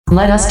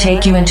Let us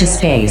take you into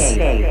space.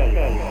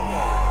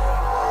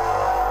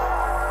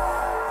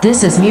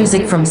 This is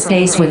Music from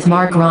Space with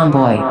Marc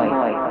Romboy.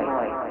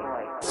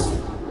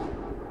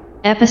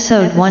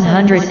 Episode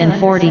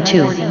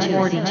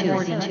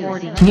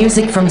 142.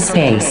 Music from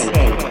Space.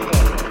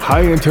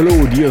 Hi and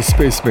hello dear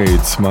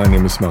spacemates, my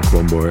name is Marc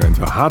Romboy and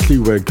I heartily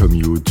welcome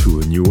you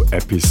to a new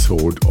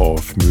episode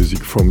of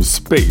Music from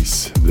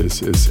Space.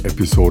 This is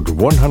episode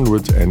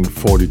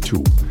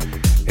 142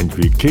 and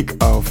we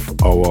kick off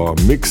our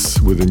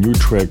mix with a new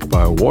track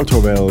by Walter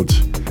Weld.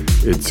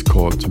 It's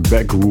called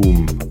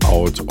Backroom,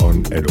 out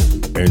on Edo.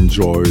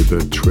 Enjoy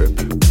the trip.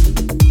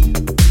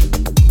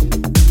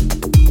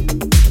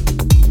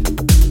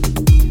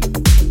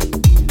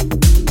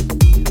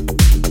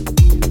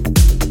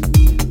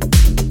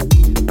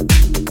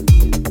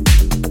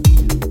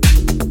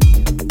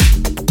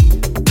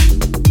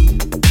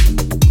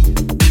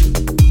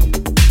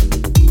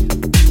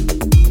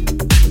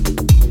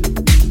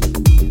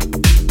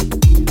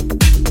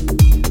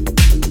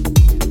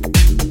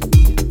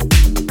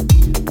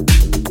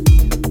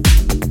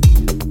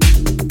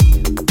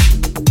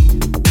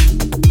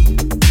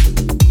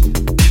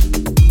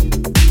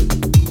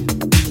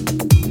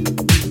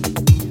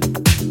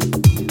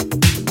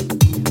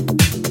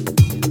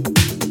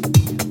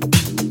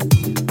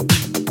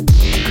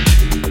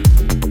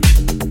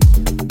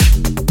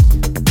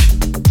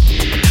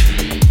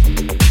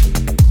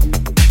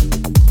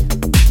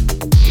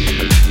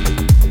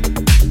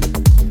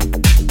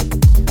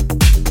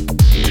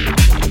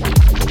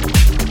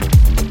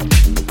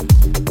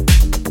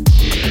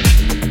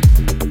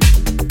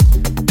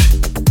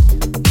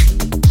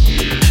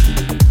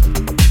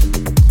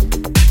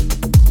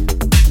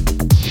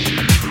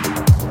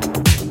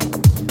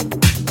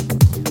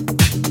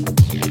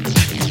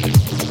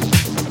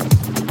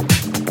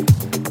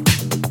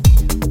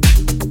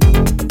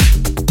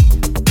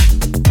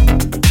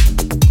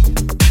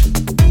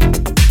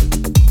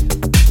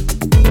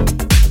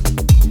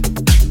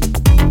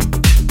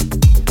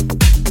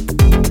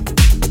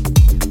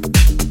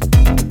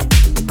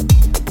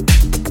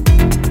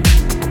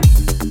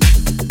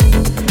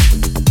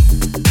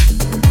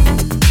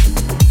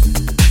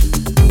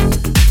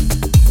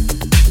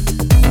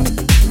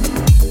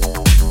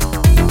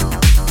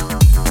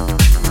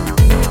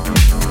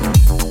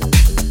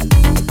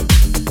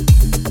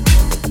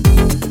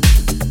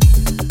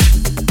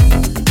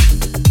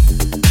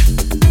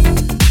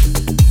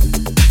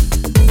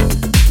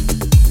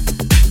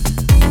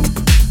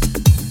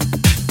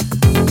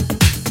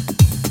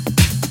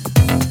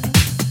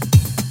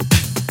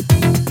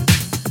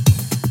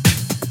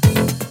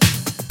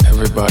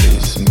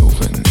 Everybody's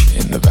moving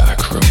in the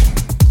back room.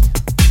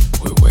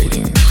 We're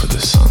waiting for the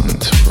sun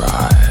to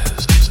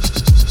rise.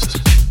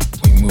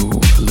 We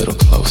move a little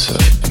closer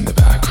in the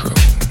back room,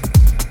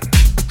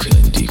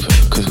 feeling deeper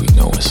because we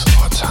know it's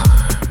our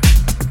time.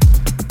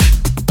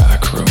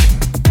 Back room,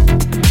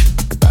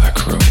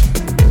 back room,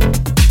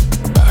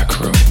 back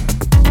room,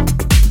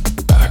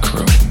 back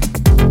room,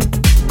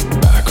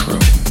 back room, back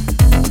room,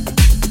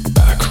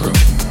 back room,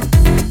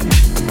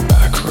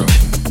 back room.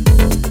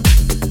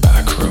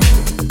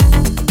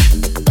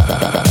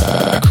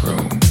 Back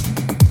room.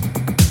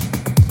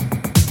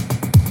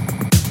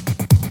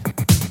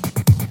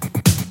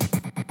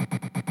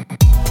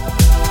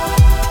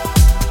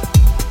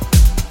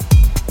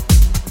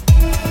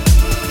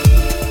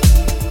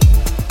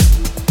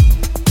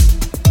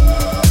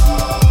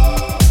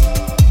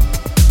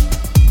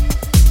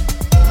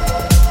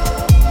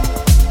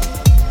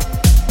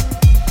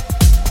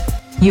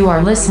 You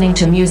are listening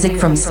to Music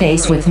from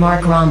Space with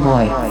Marc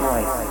Romboy.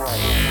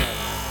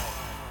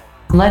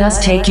 Let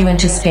us take you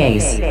into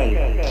space.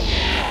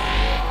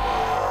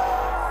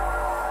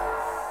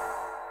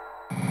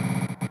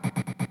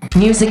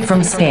 Music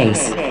from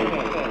Space.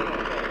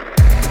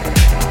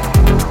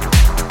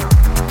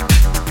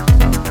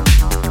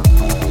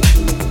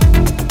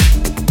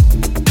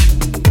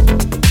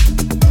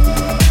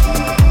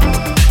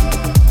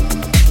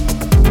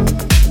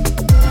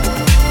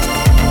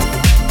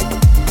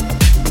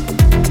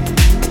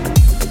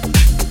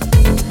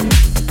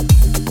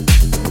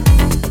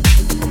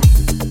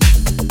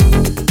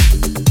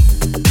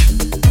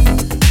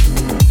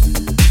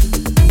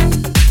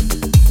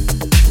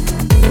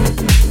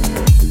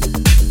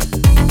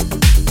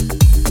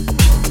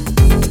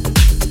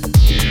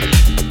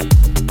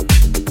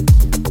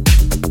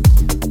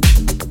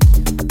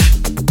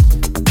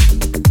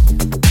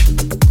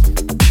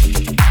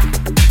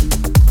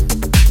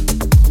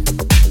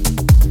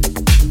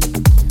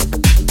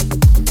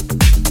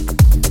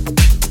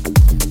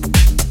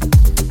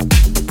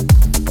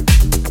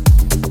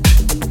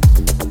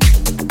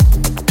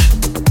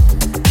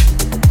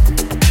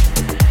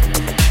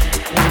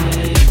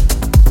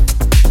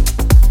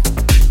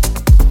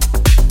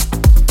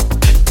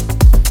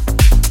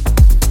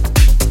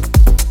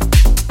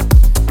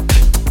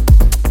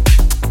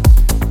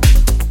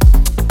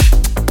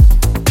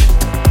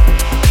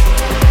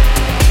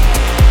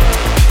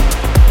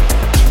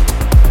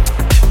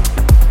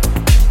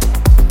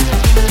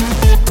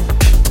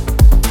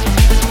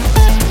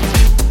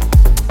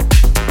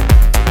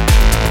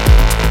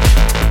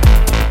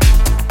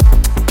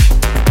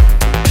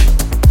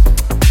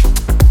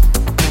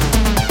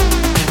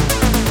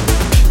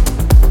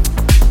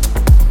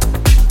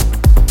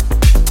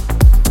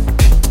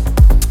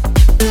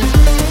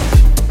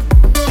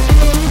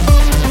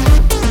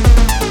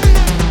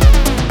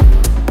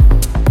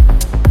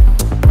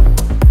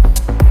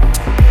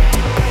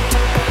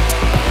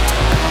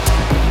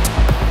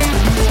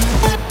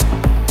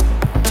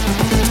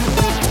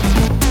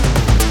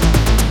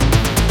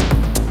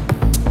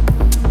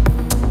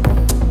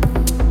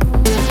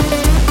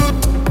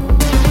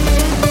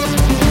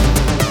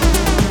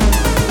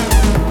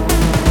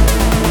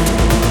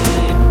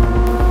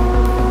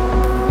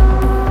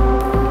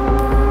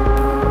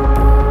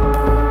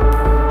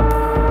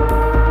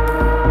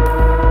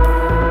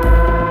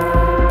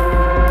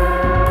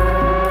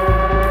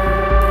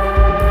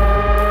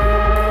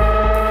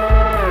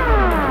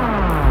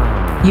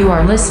 You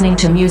are listening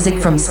to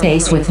Music from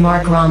Space with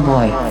Marc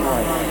Romboy.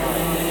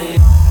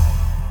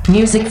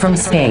 Music from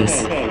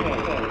Space.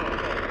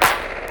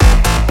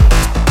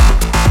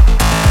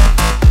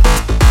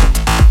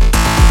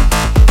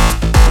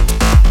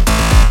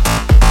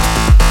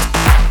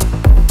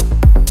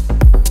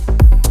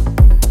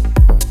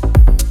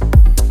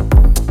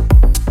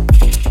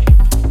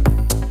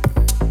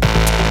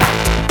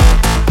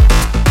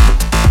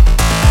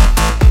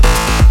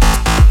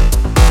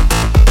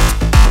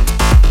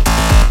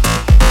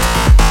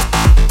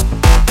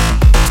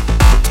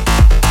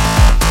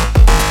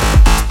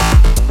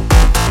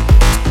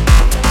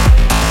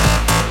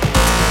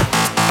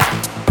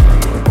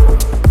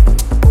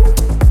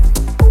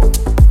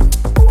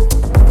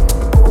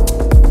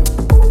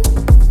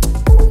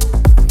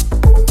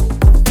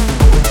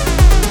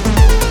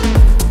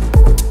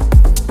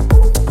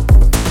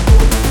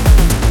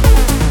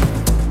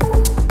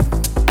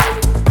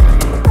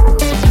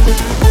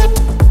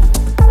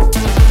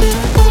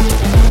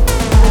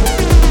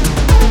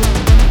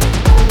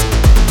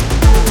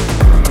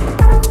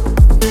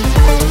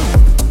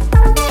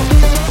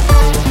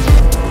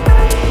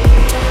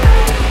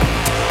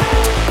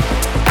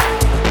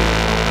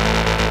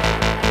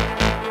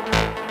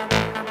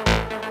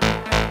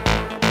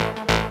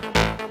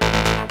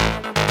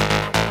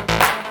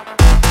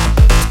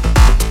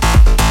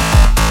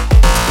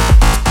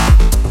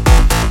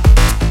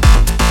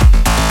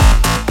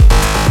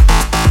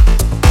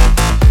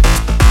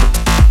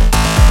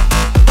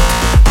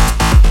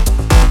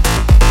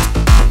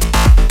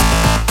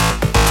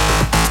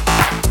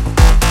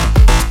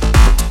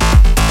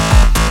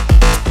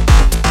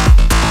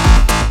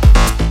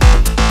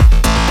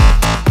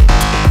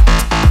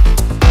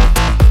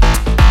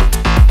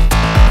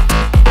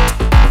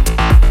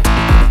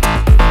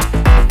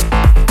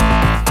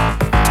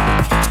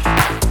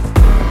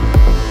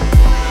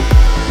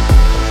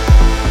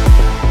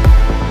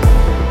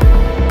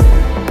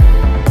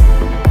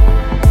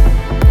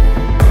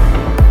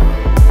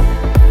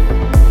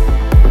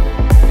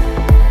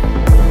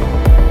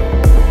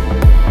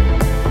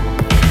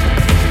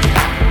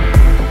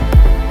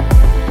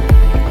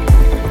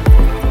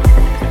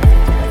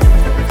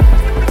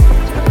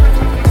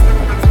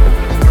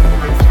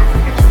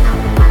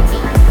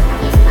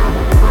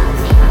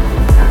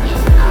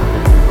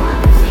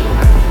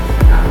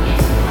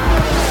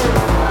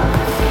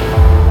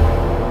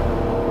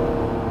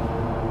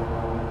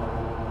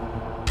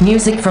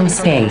 Music from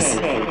Space.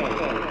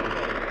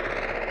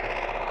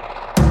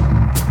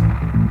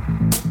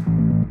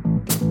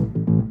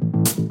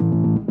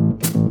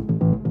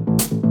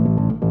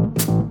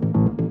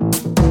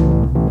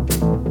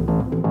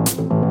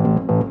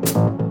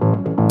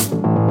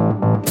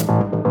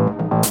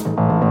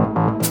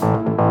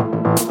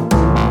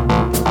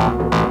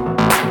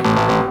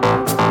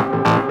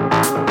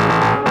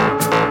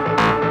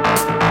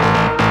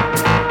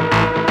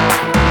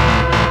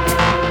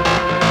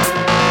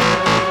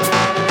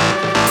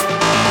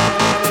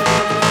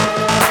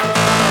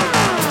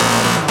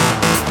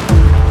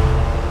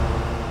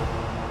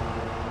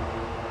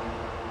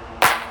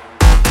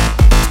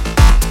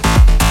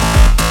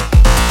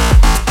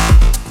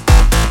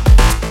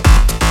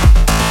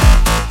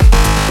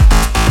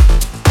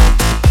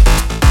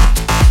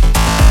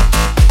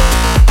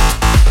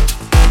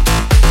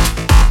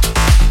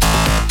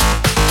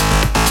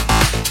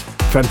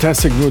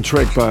 Fantastic new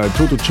track by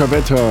Toto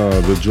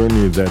Chavetta, The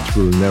Journey That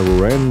Will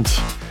Never End.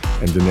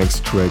 And the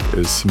next track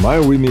is my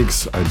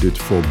remix I did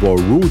for Ball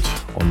Root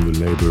on the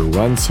label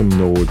Ransom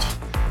Note.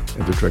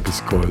 And the track is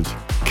called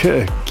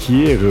Que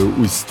Quiere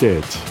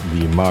Usted,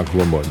 the Marc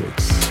Romboy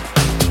mix.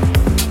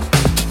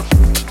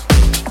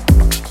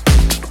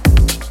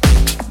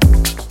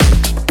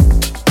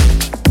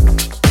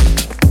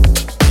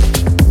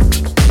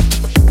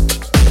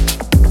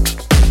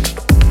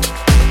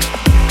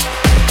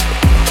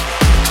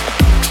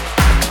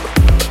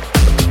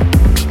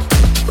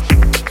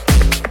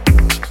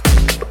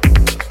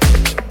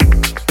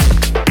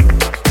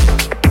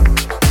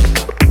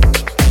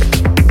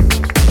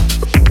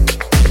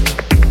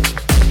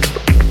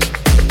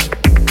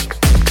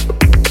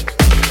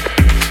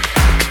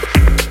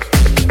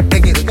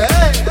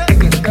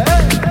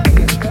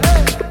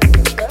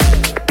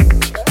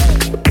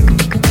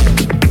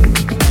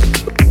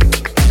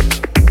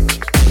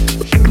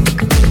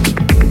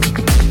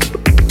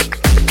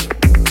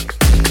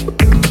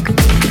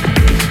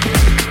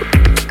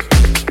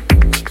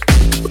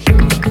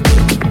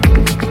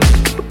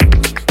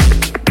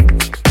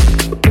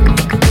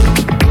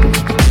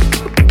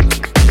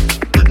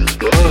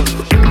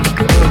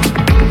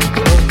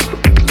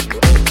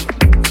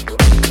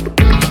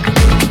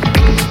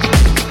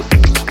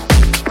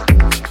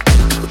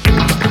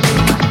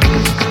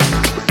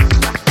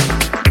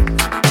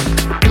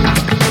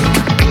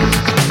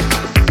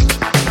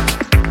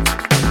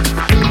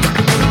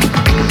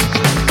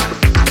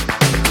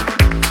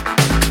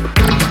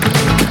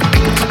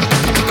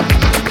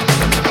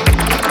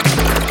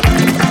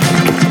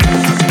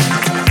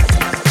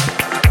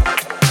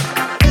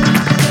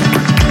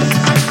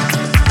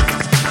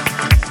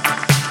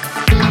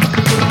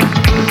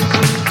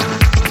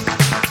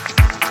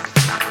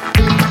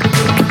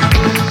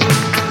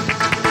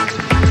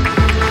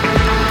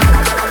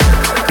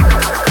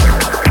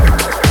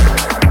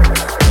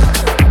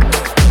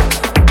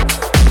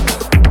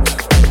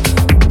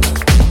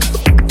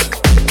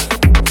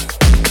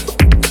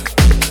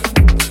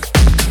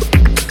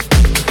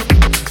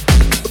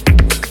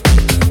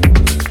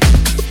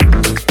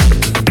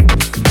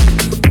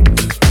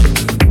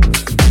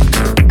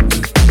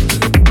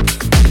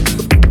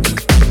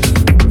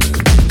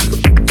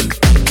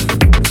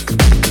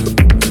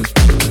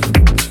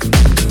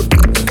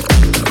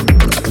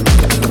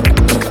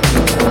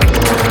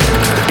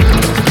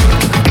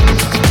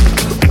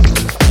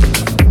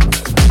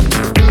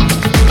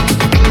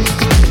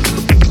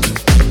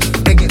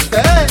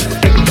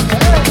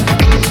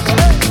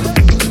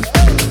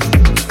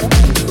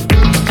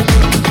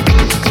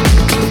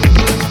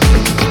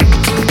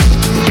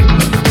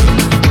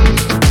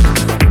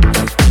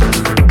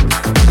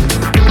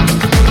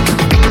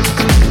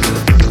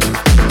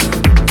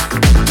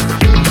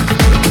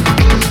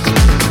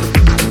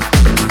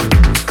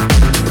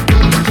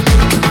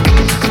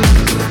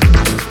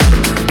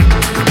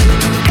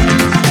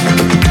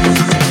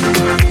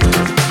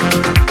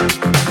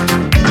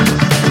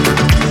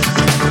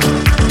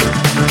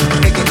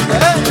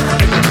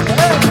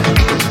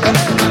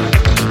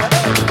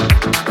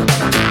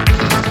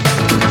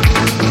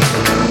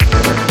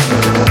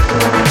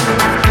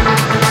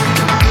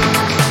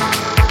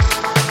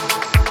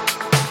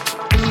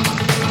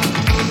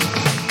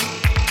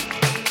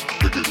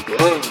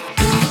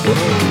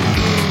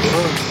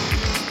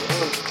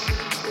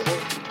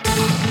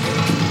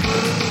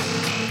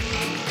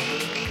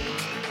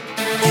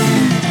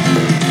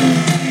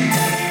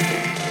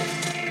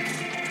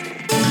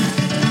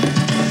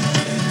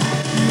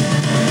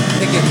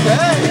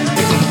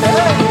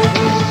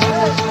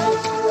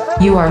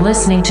 You are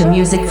listening to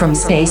Music from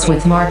Space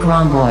with Marc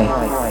Romboy.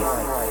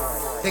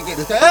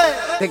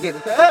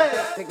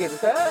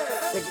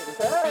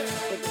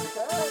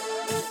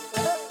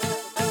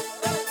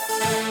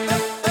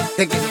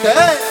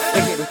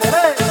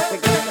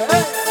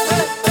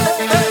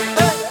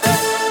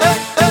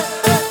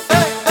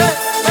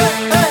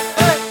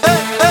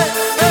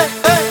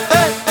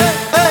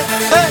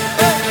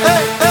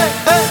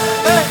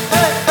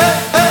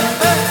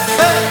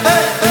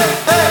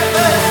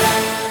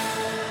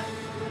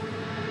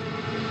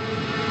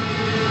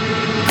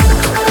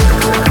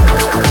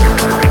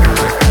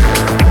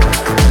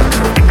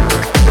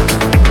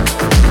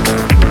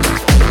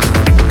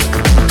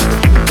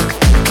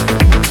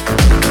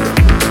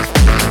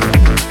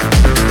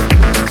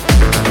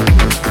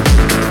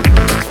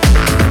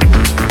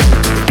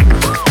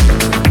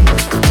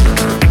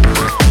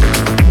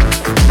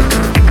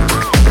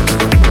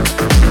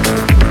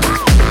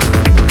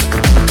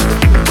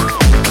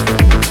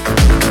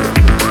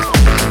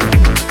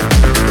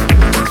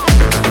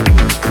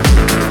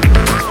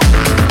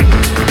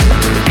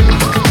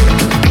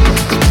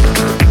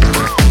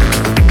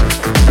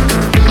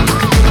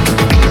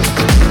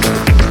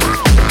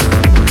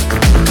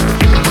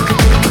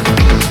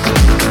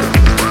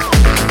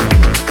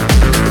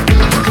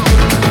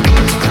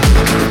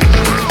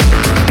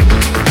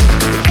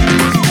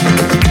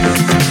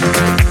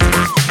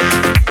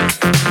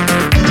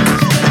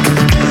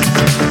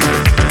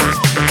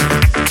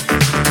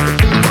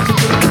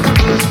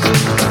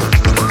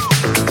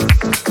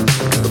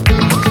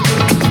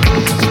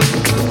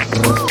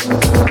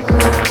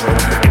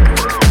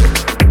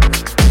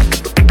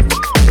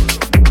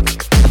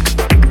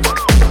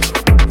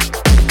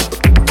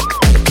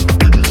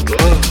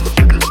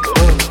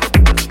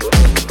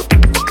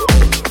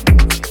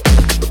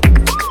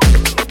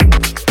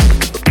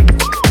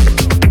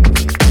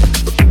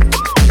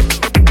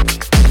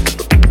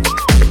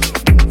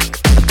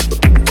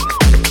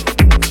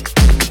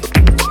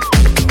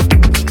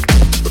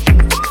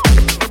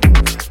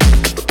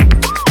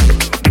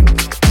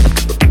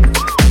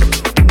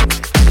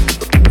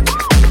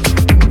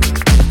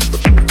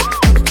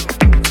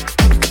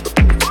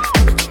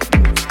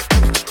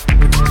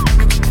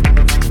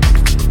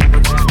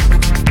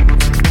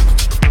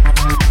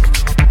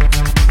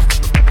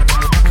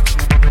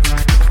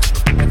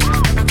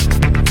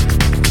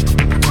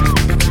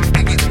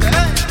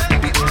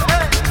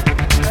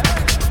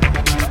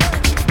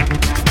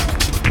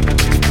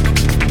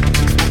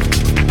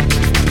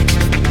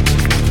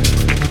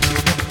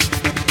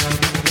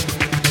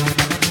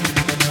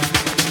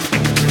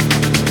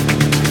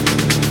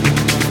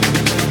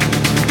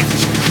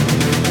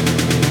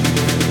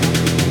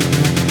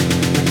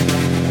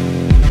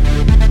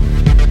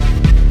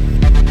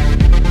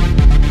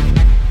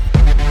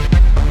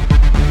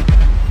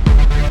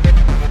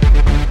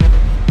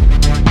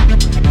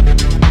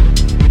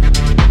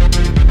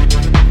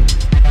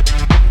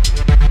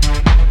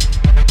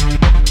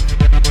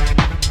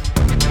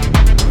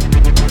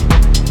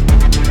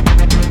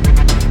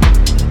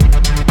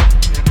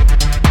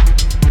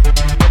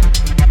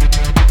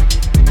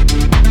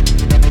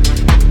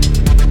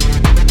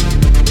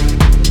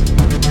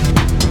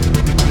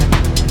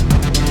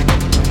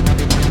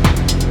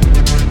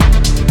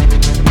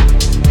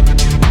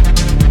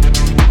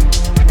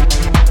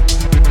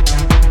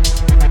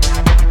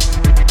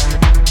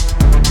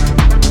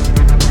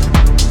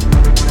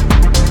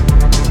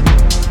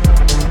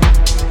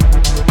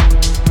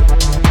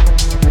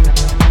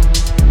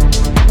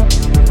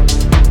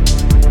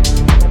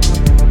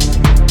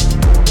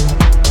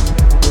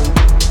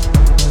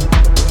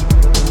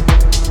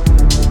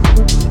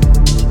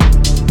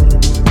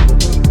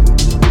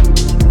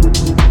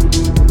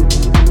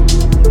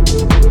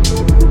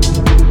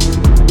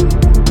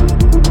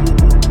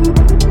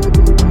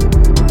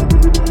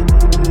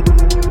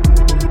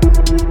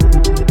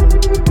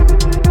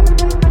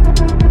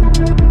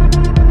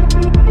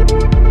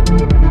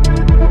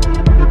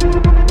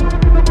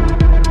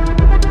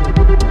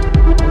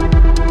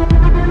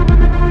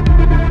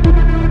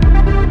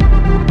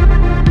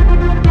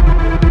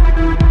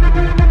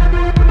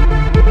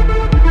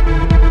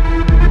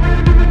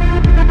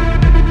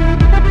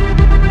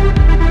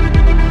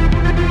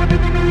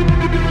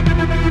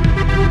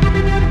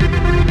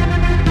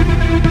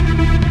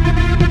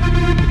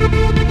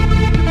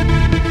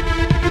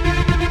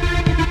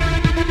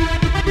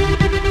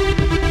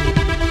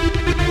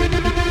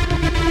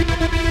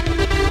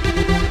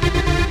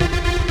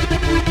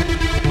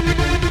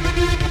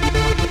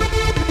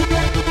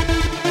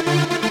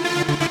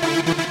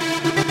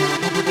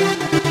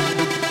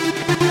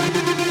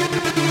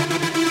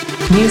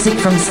 Music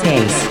from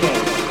Space.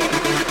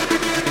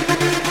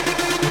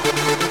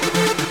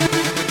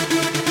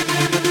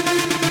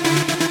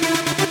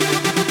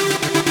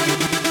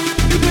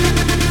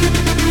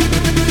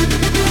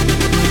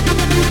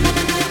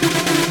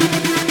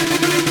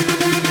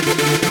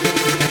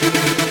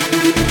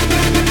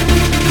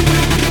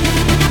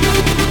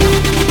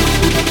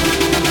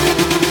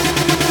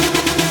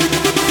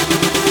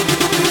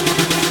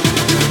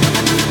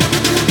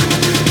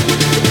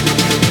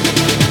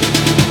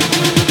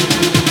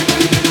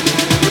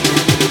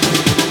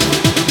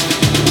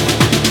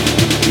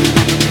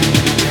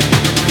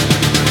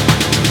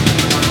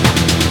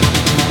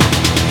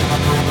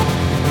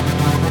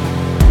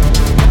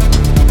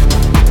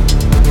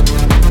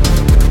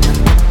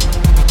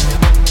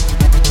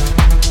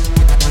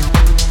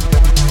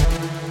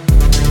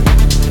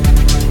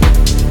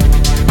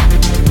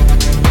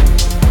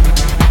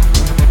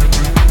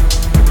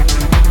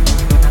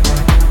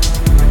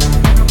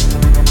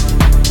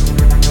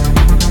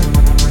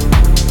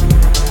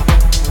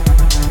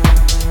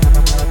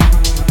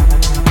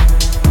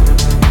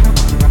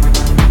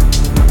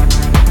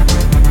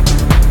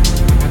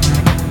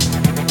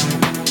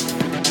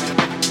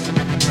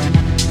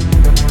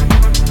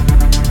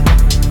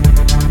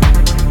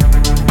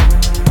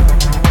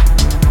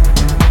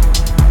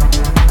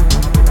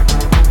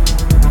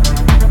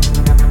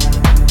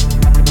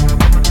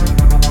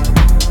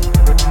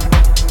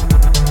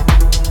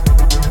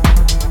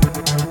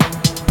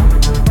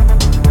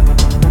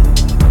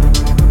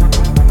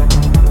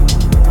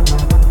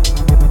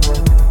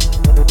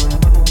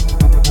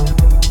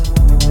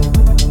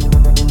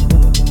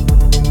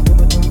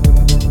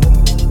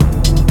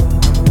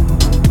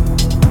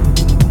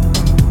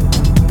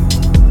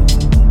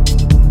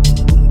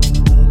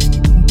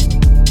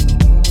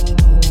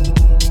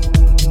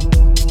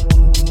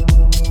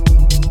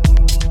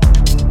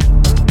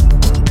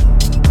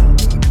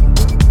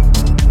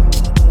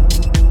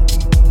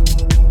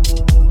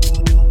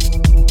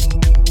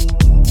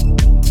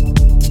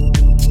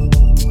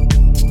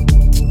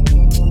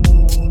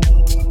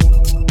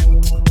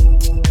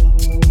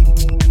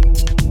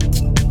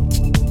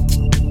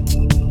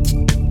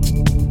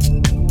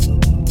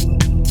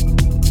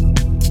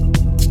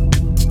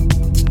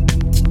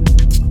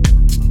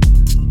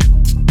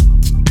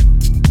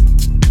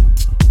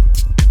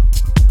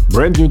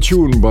 brand new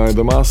tune by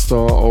the master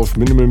of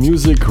minimal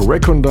music,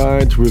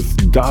 Recondite,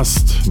 with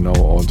Dust, now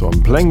out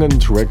on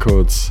Plangent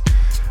Records.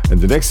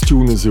 And the next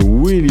tune is a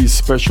really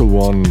special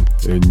one,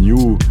 a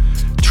new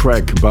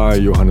track by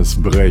Johannes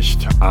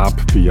Brecht, Arp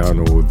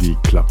Piano, the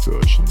club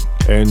version.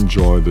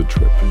 Enjoy the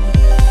trip.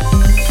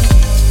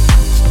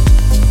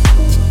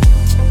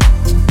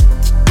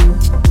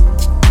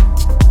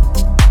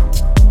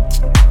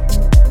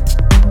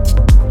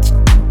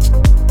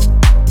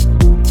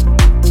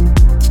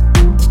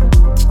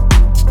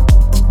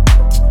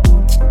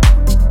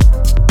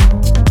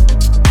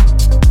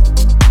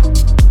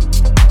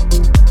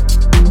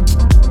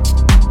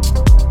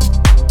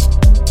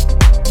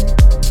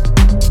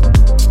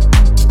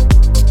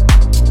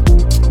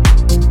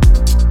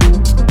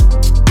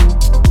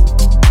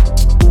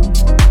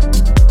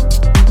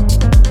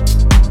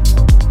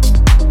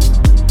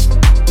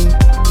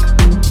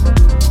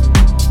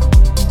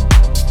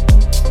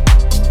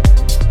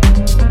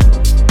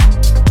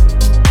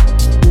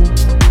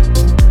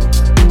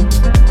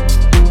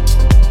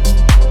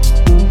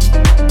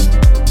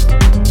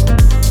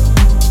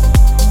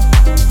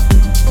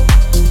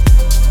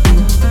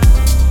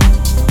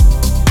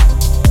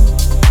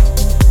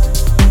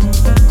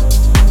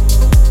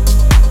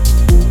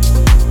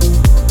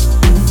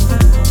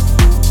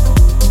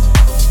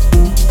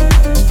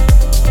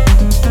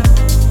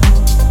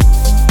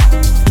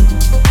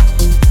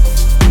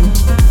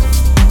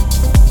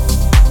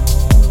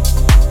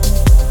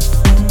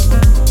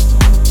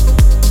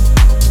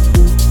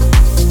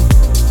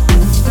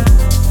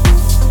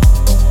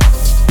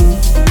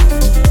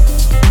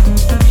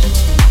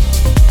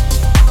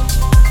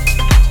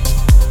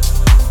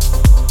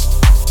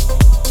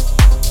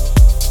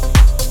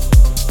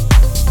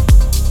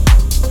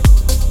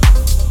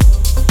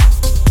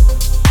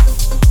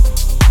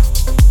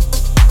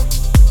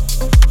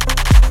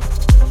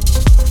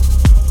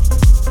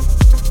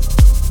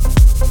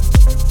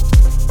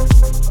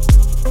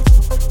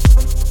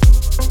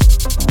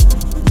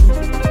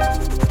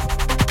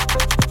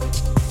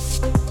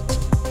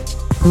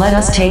 Let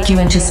us take you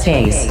into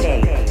space.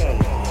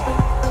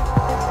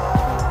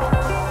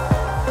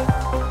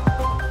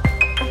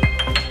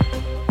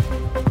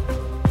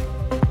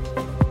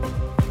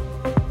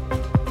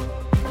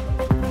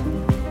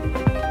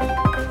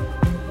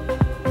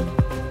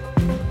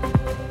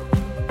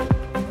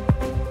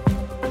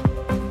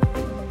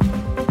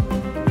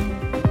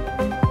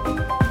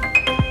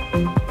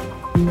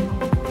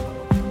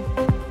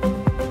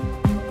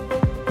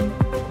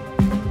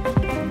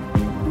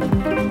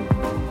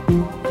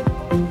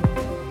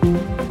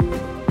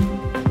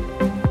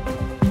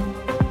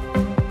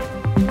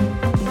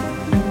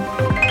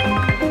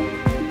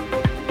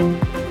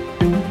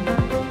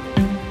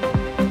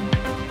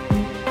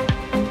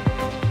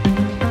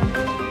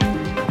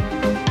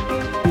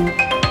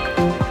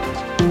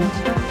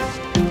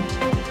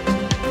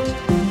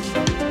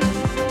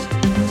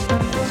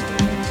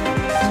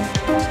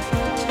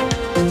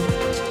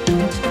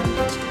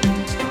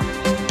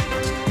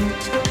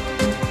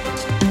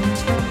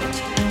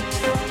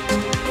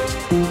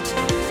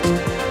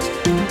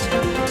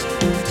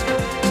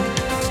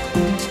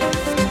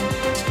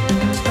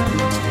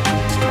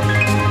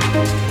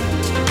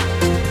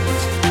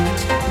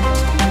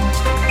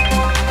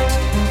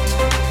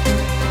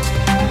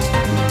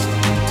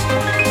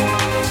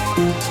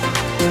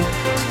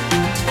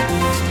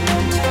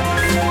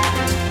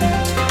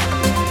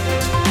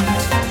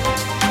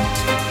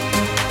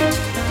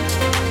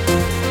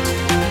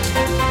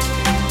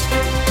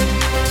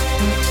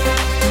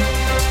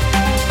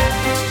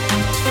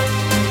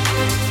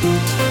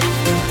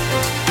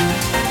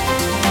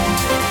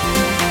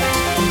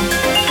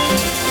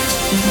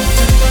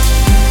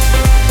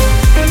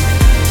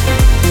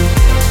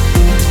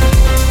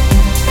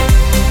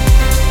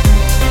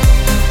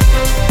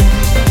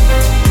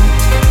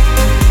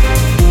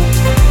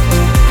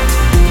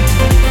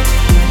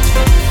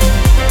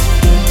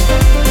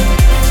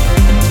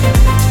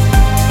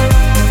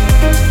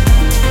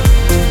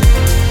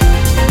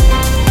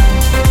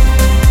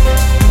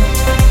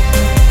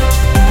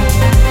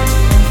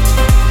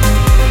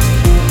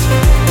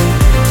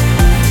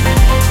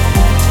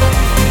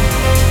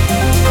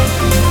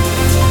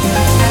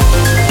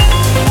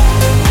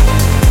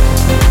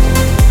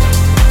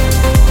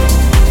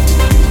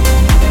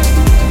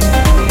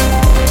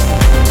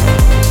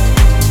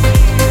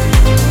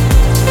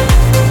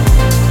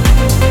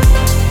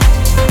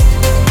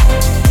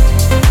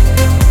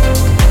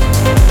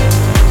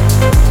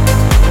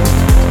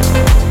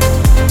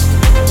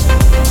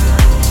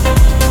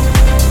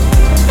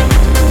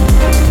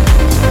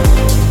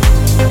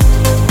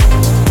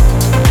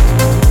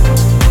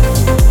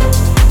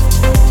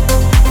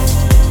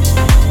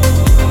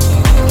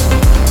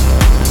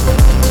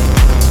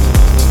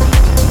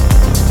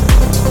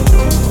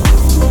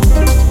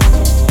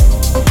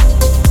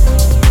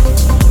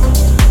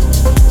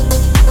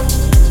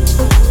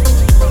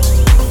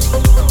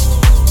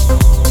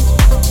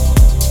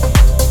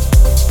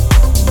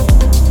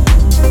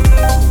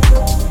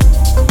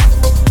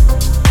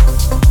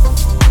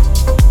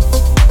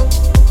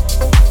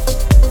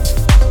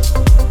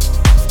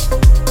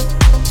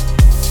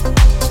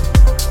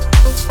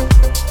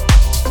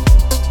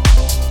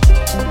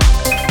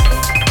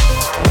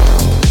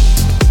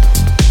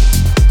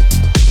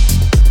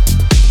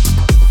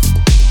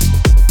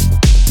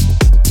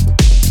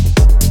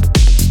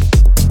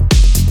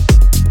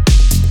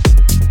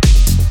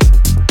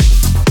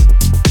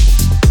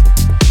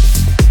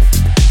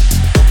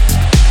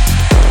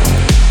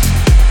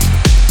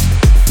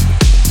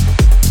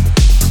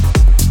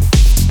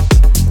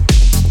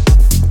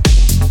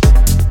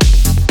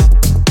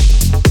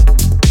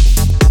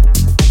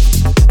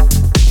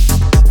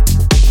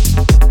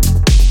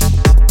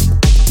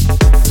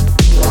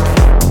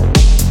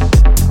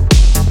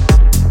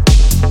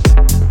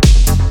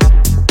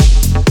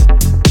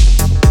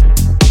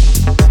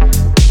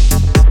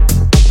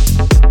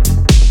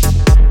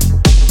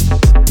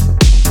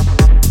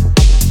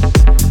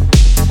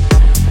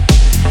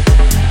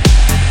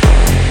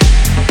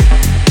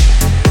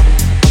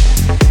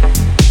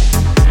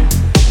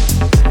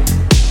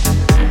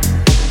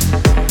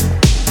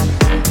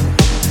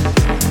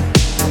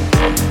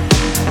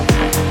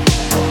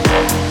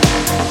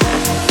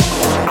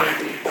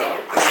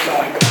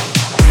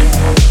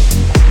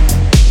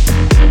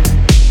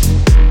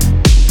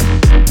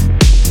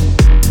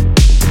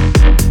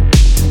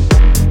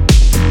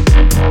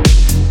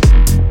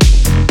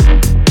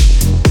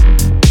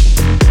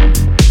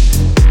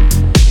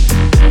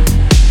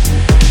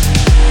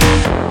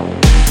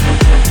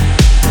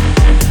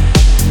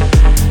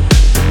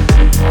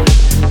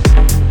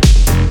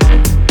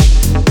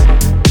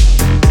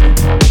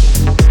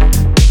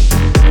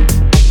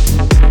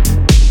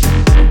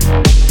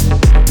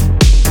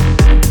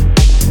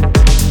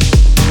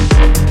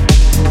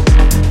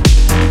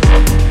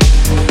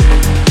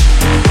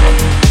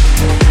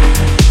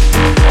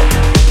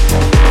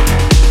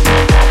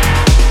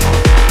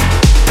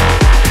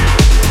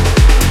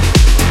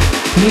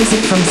 Music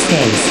from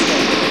space.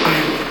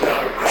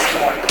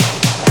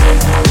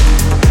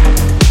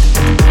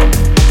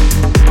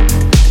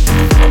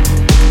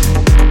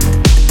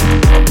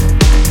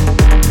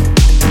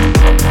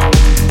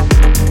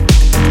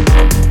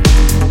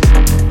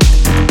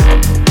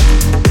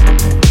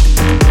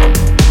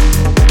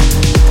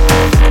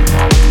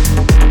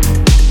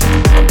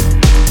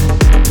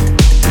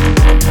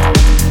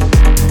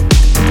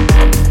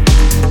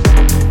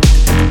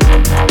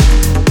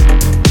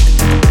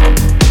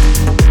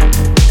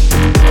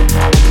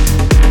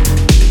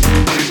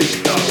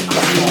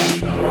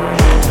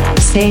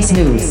 Space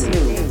News.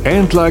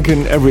 And like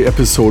in every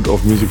episode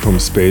of Music from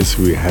Space,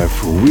 we have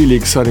really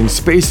exciting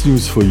space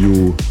news for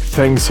you.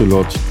 Thanks a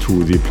lot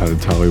to the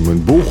planetarium in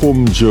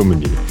Bochum,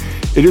 Germany.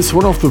 It is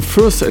one of the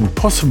first and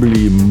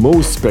possibly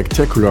most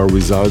spectacular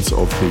results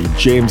of the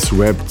James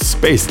Webb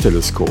Space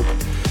Telescope.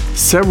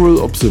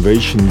 Several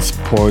observations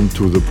point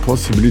to the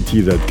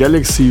possibility that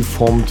galaxies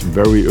formed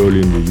very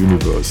early in the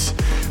universe.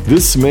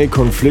 This may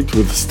conflict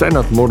with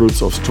standard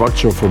models of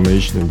structure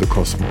formation in the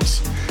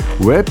cosmos.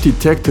 Webb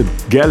detected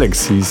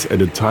galaxies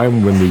at a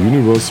time when the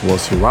universe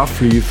was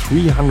roughly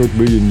 300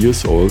 million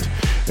years old,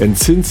 and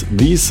since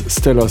these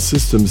stellar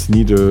systems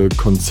need a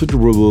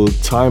considerable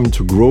time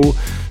to grow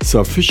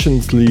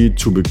sufficiently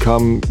to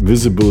become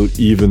visible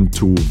even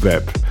to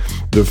Webb,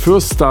 the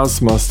first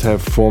stars must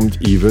have formed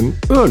even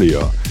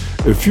earlier.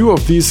 A few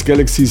of these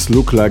galaxies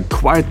look like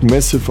quite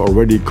massive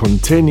already,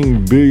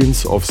 containing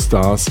billions of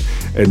stars,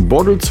 and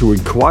models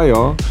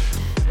require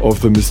of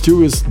the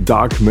mysterious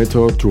dark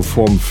matter to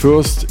form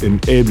first,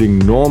 enabling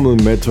normal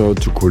matter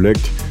to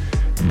collect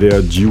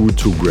there due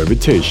to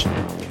gravitation.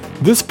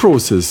 This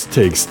process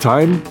takes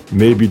time,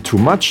 maybe too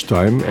much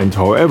time, and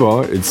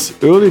however,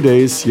 it's early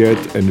days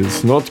yet and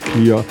it's not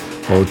clear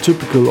how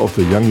typical of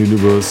the young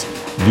universe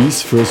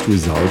these first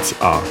results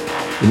are.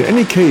 In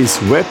any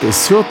case, Webb is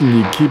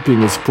certainly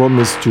keeping its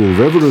promise to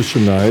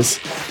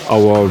revolutionize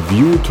our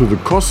view to the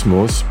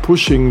cosmos,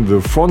 pushing the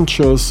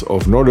frontiers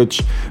of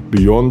knowledge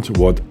beyond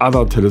what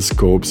other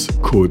telescopes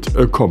could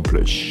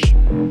accomplish.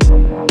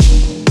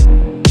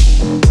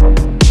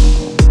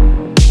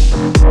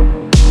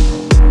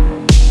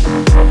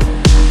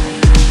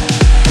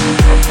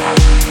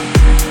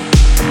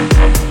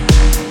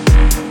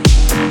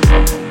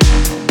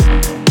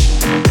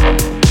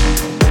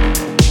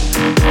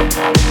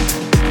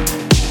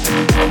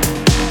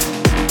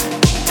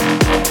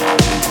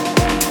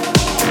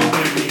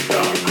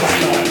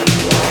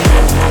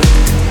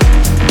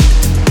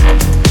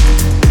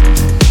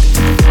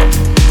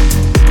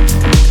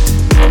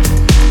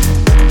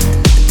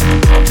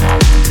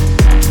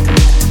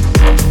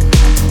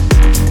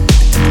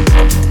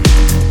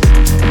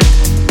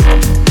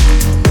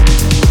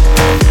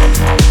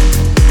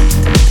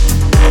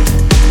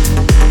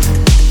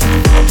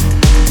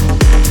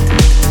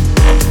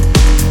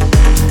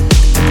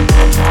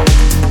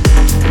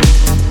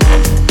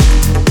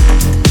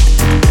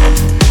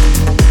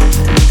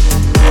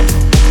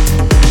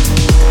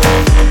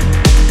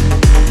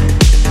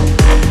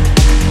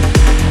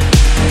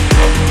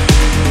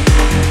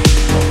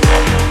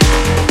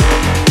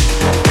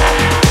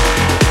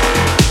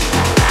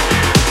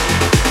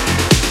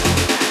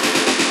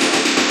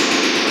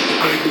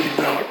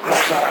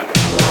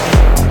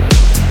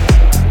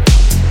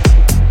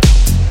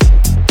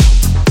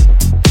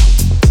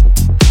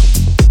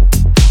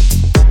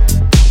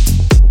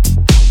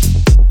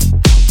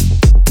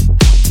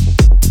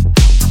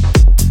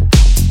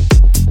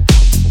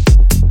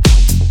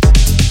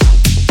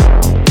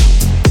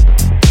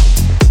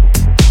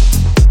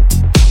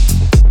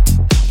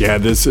 Yeah,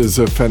 this is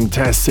a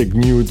fantastic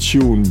new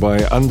tune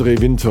by Andre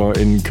Winter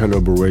in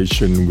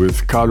collaboration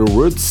with Carlo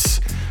Ritz.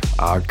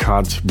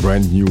 Cut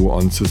brand new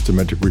on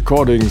Systematic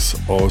Recordings,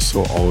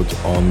 also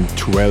out on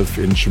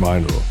 12-inch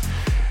vinyl.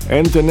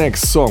 And the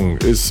next song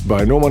is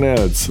by no one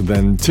else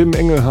than Tim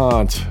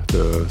Engelhardt.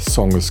 The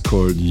song is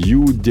called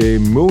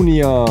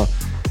Eudaimonia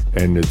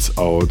and it's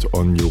out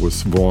on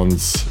Joris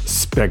Vaughn's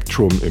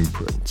Spectrum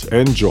imprint.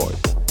 Enjoy!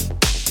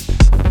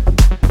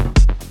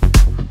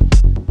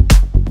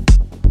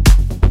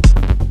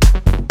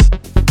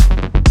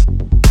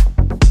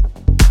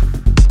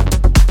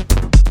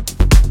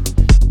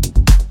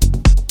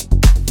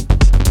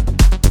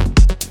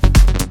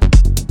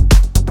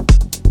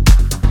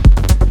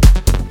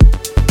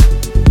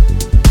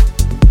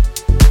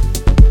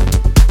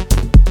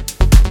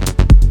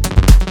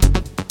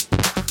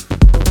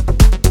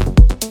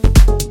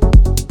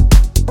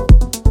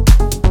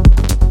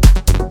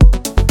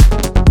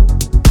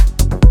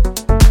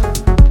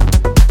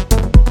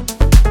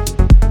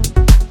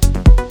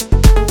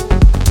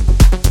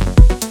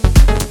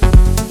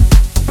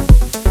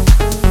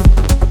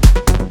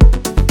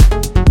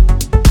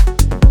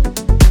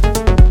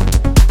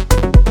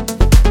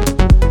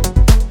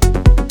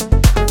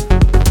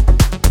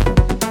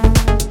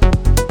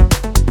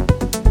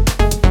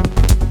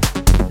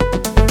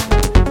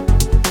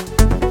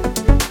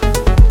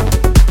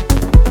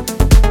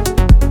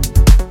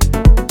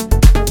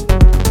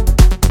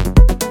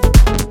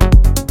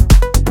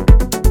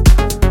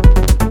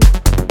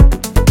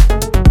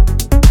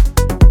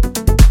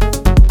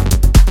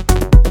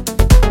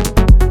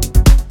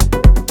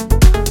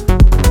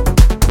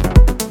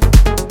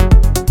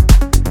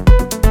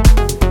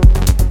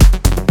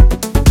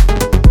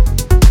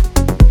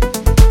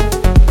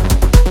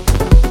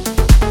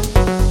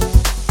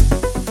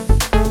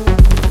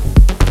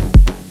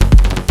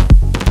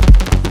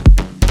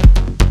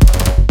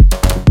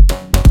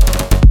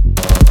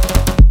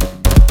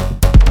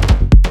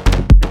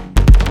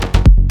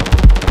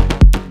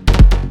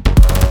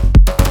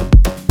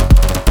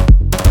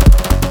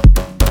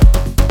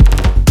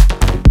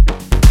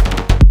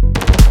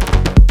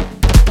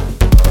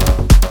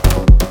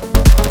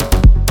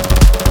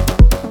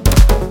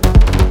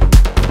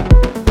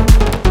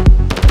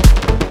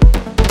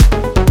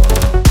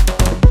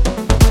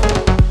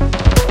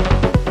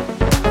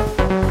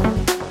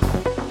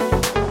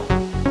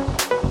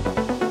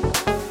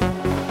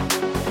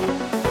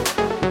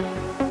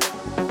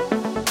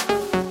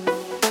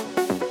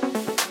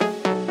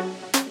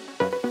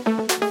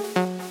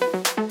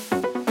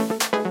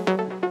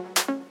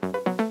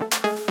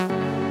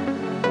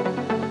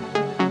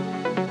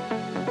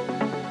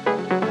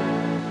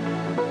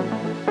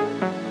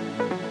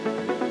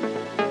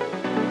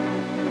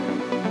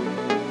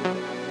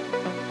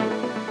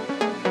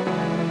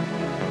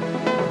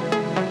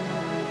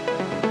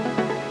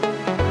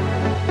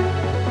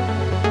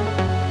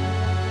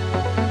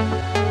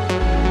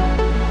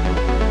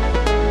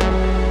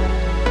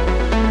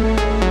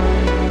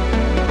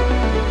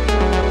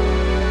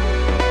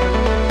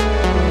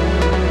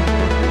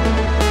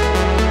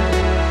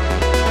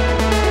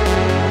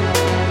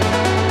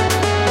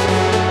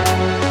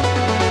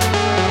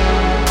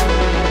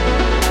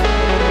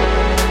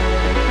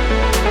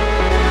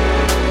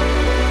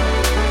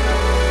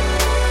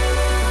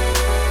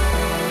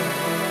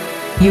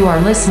 You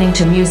are listening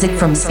to Music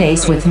from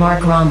Space with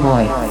Marc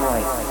Romboy.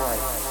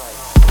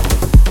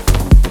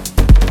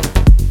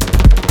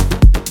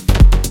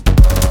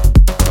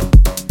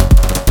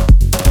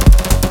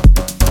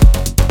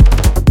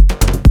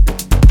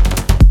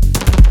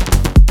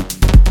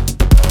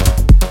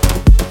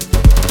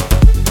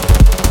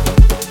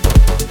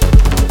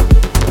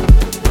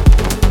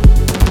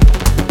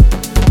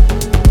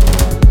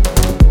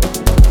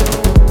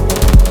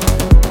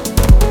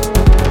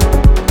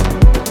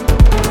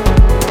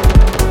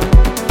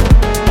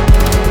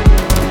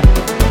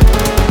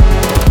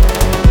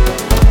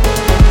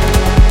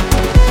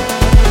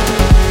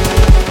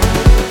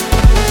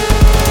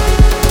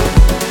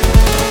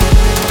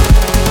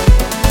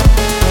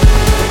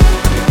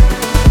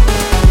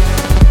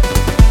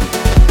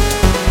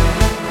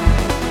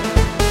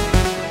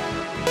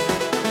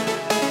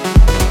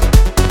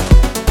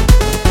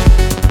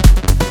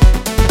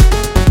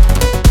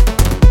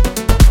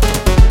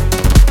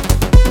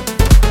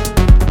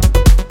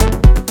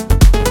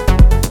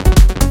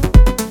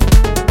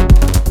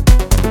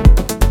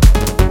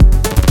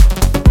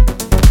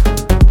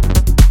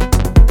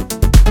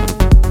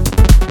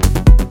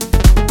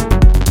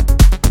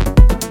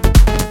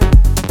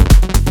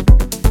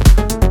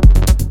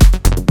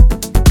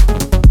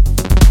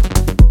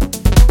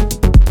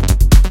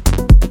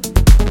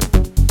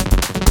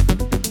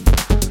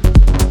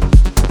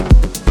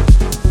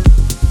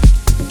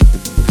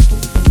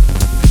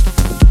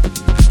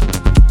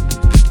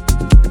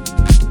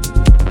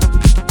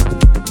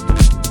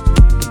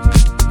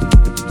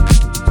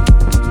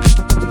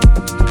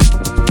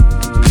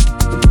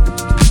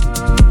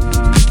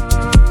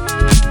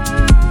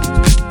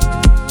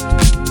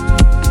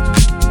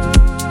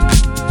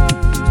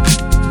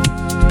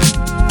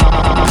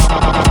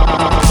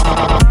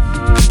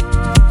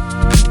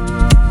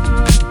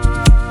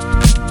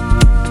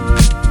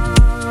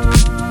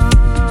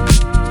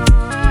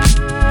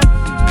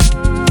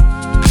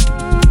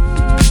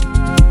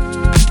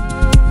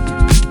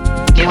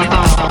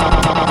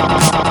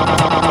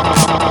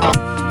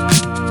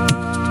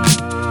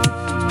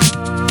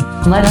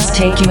 Let us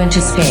take you into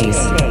space.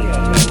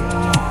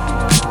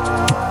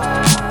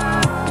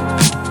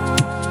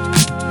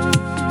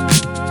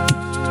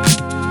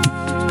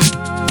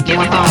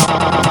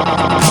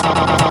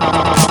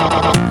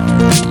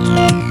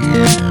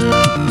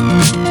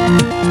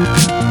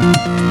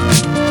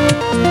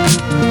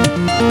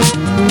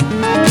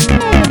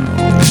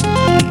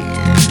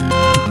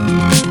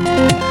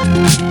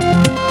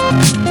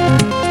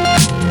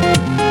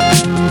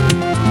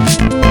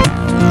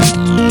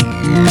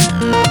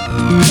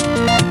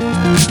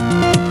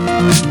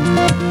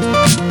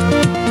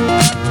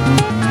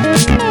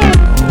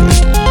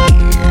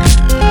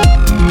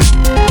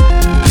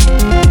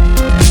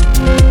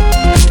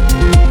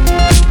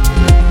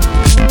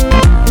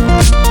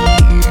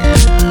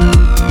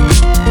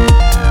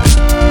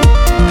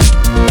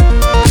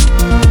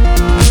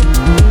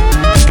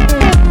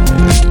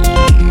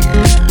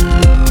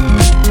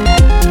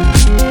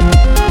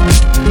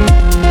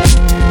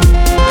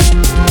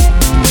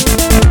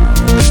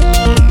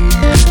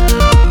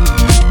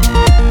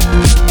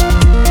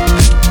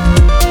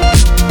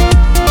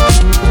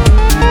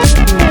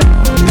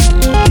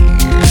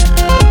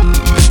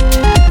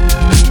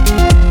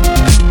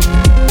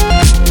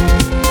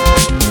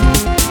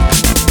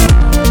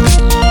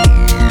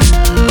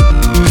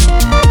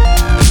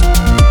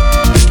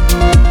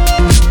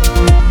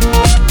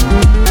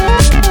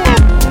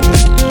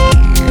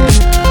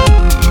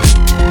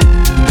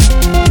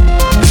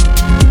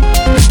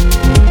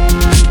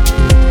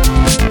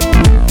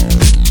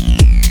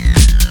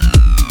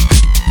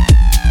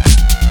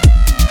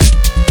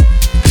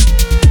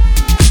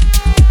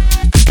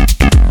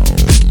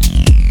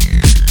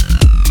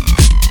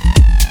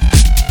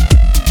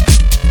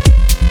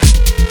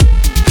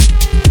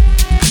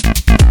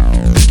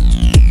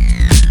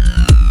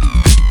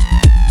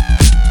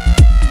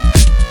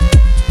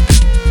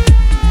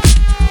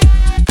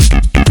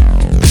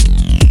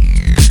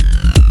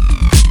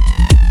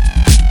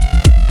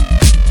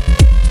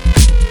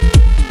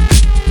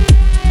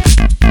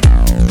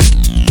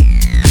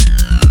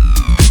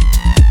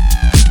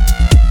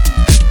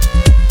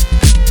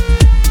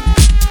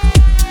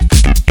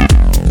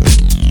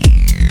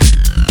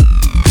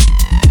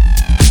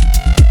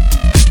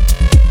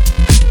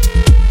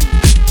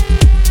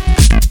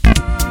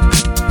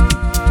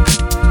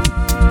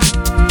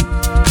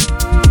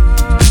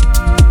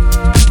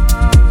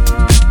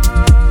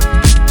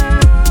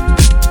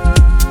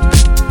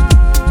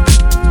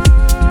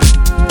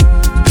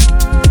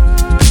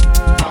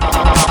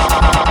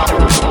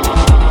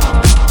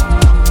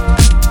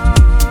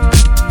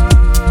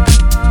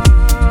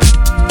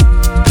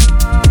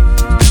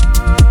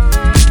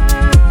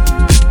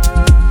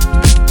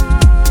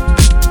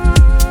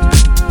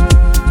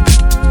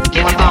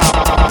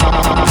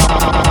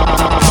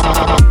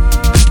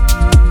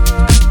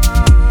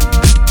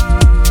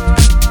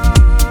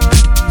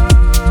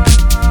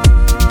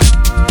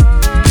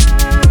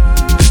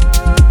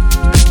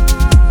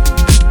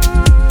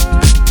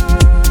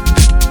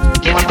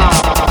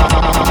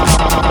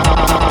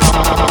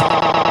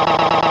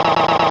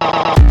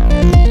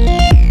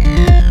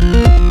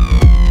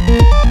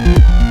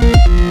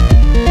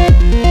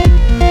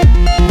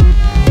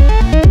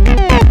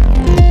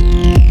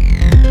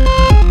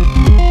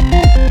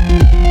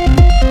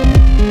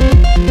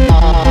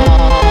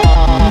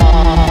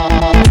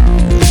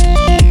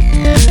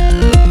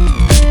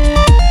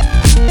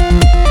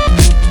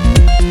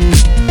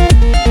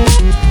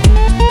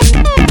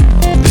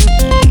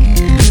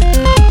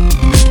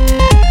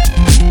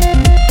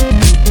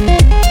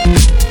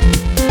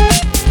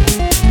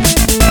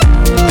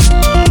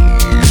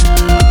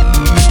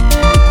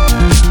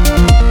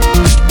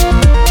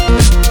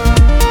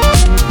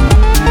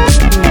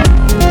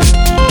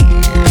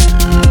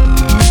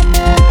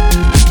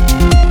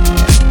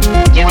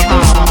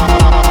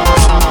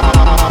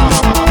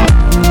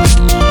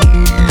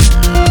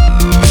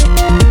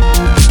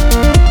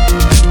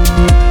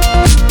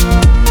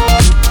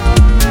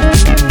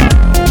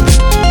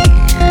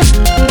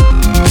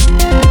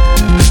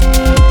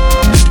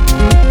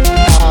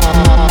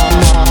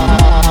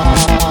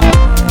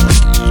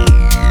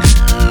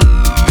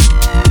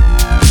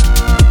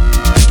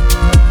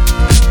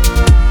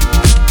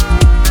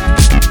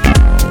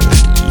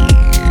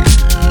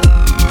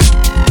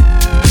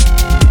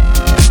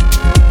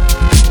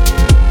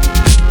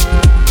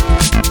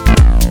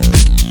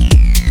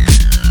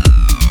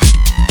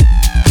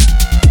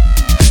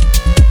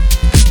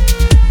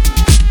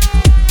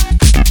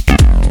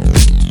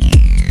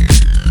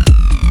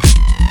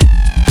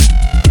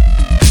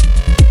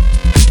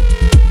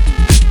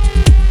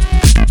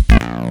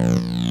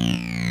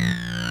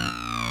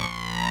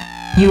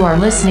 You are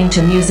listening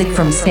to Music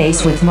from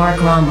Space with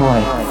Marc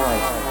Romboy.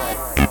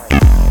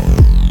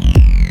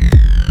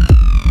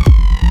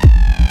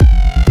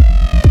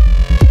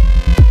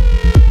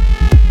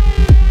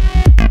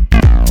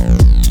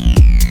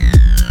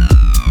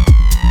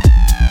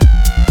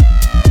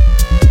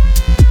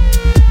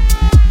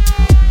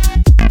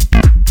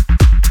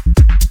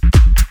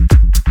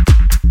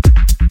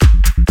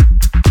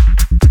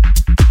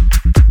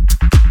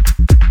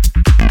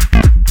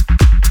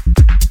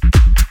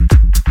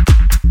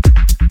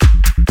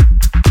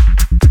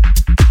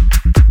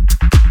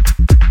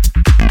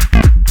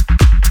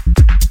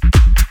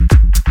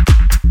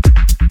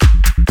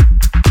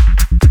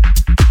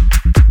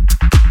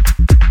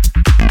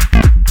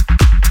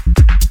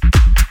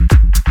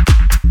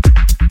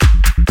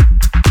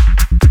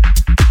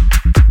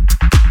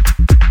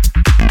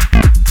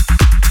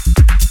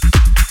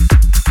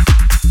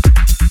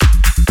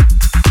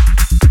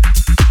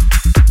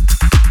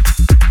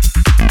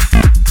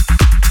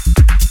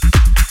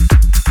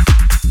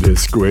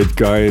 Great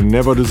guy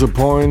never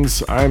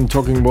disappoints. I'm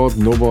talking about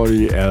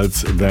nobody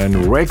else than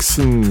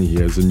Rexon. He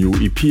has a new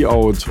EP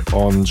out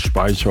on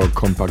Speicher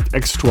Compact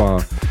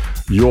Extra,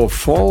 Your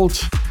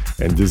Fault.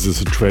 And this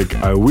is a track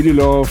I really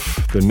love.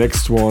 The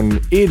next one,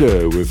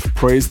 Ede with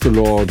Praise the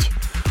Lord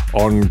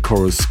on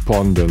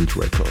Correspondent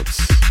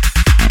Records.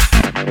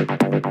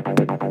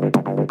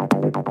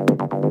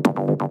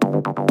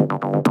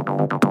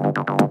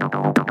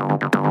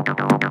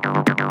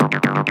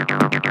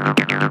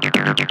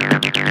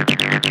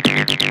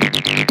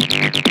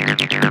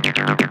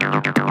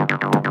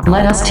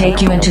 Let us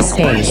take you into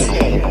space.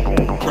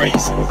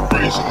 Praise,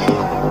 praise,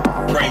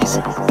 praise,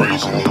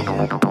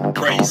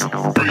 praise, praise,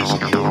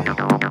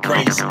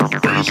 praise,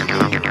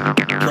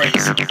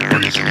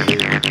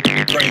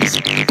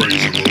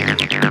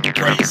 praise,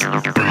 praise,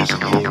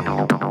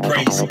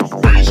 praise,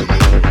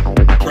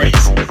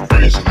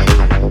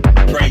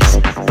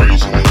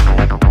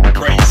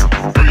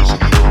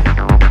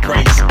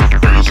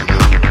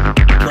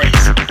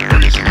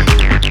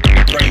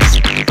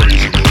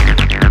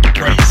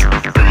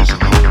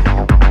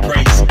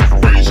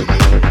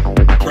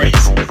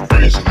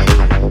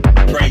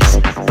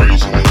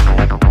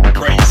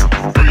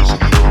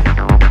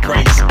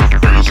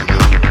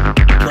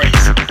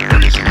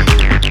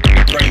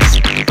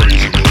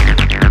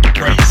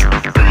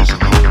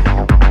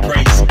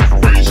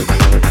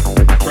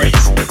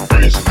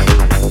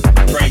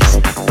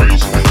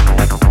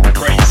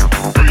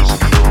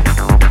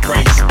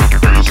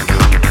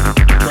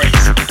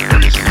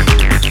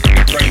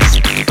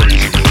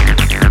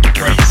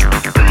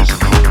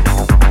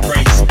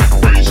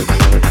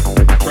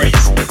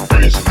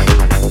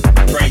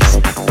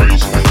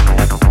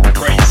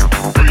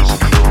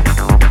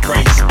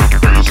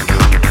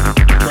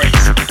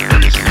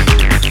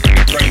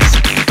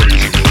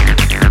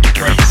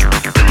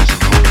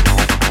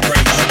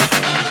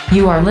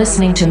 You are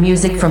listening to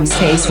Music from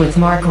Space with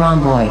Marc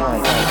Romboy.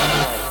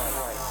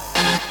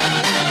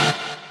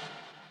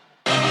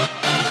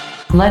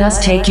 Let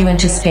us take you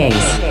into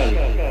space.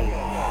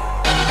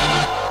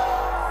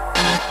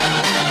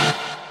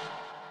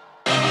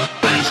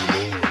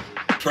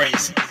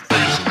 Praise,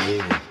 praise,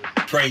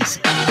 praise,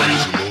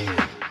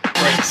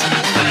 praise,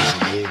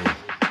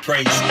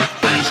 praise,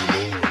 praise,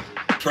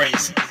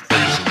 praise,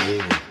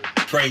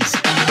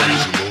 praise, praise.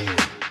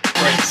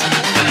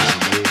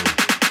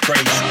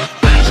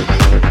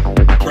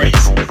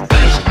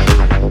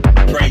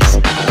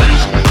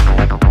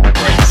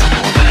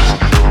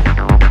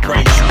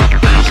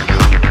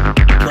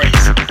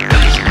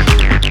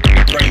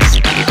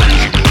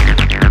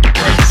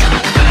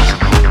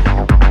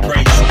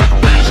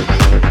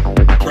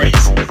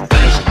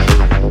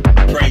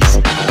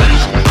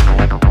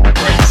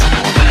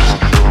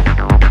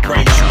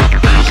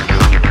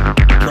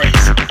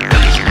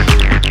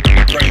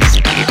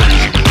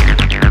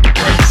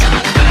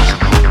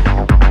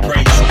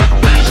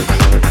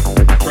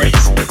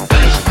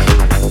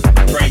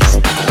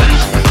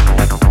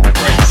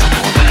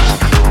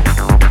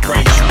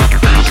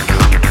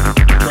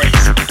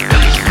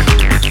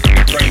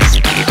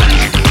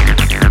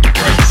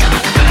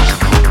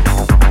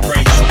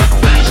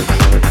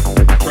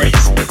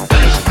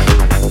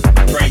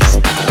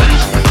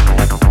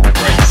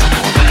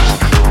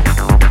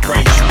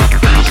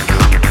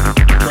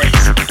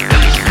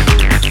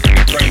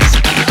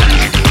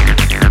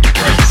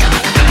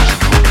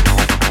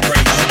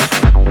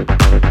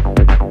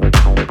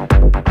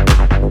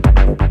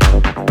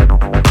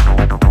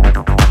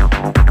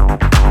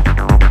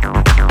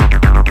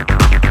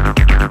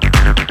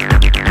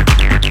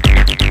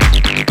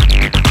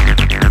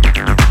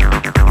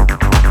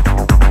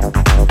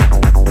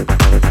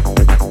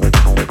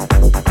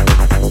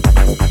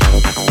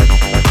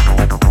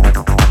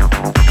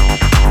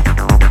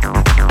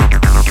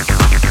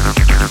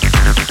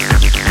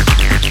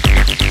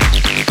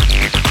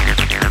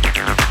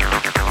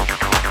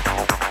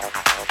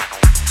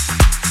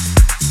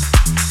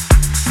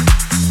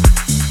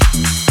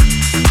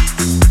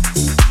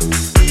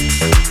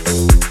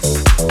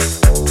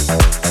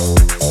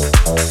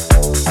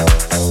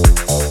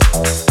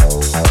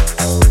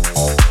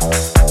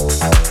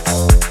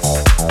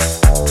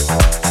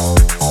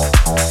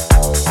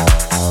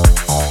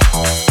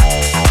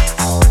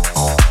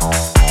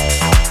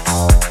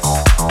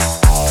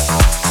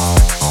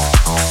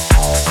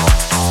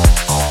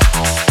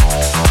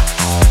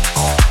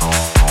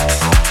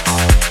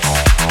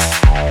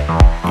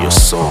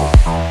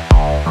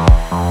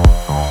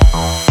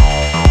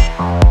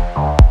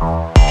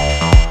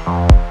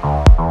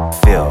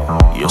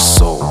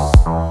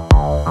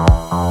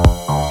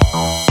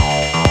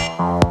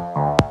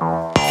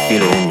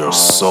 Feel it in your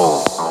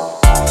soul.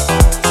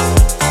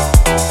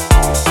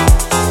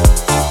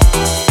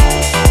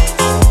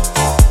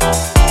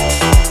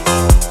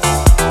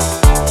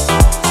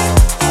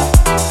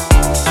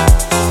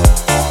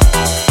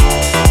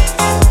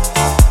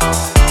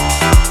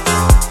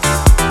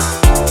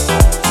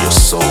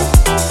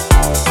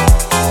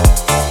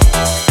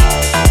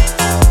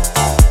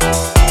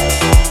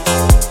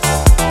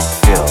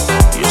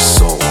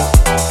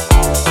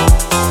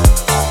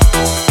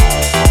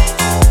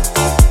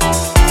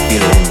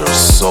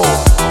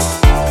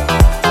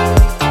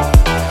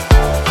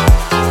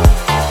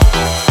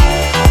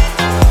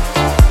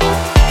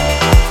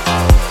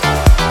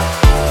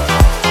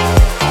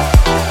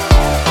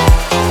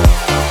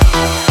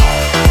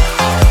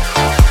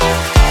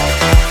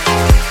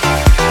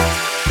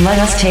 Let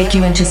us take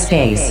you into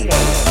space.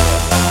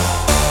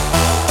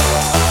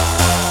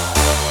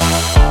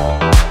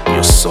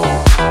 Your soul.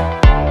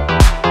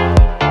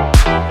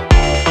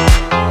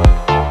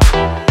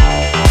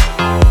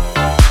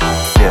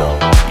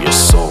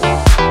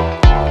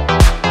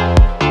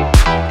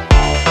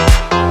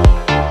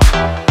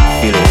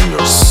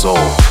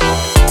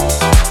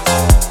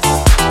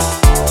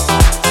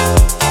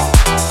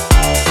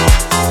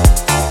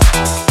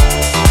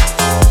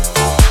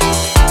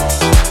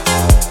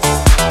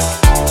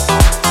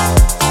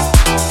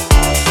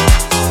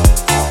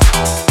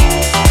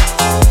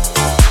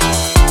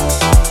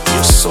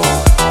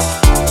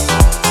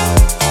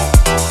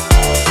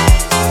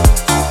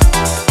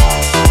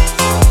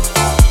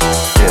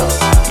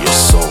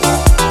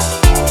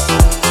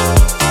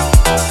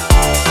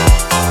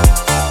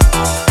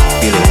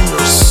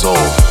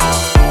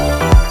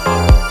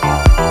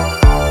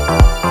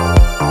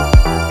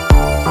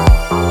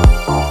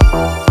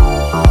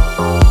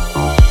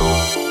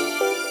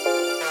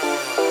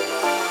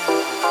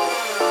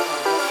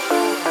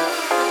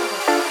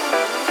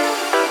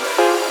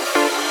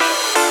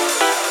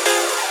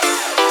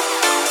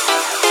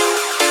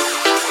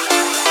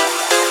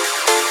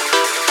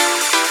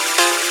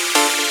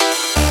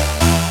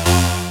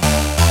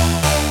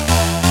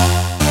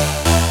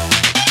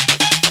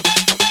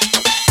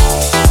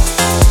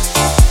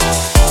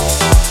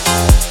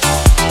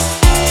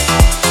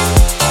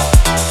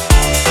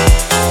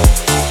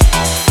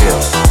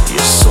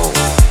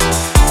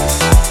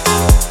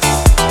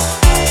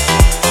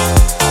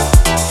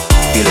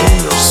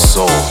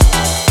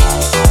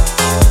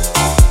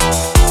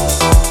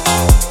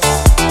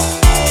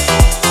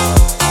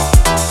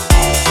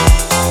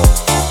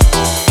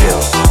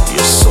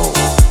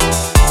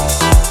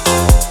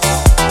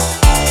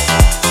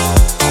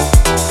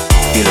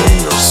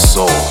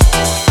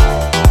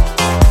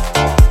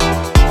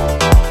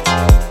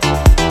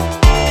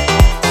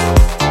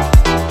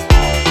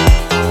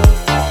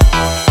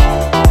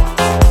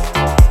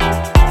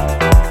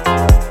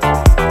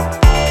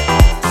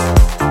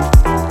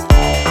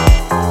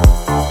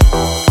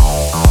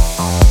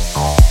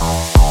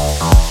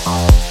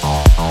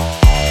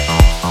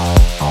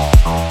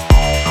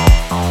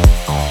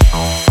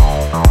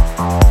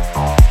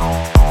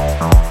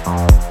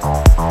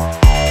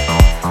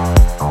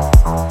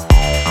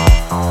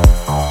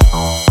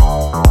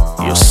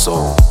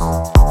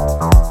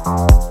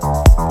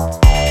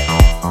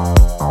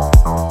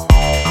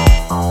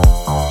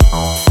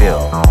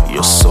 Feel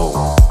your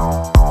soul.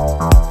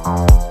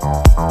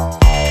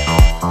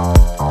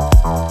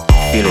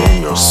 Feel it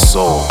in your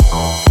soul.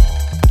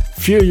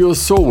 Fear Your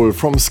Soul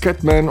from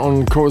Scatman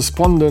on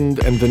Correspondent,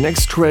 and the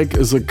next track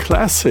is a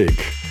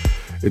classic.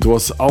 It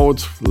was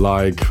out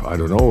like, I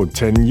don't know,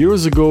 10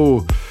 years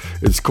ago.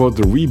 It's called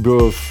The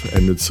Rebirth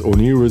and it's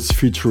Oniris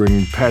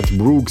featuring Pat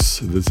Brooks.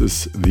 This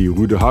is the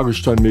Rüde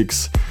Hagestein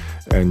mix,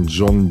 and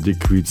John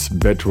Dickweed's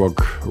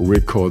Bedrock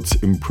Records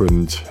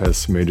imprint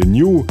has made a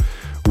new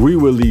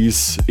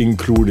re-release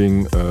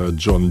including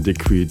John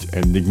Dickweed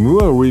and Nick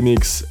Muir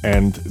remix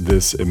and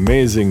this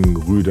amazing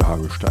Rüde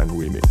Hagestein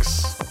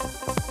remix.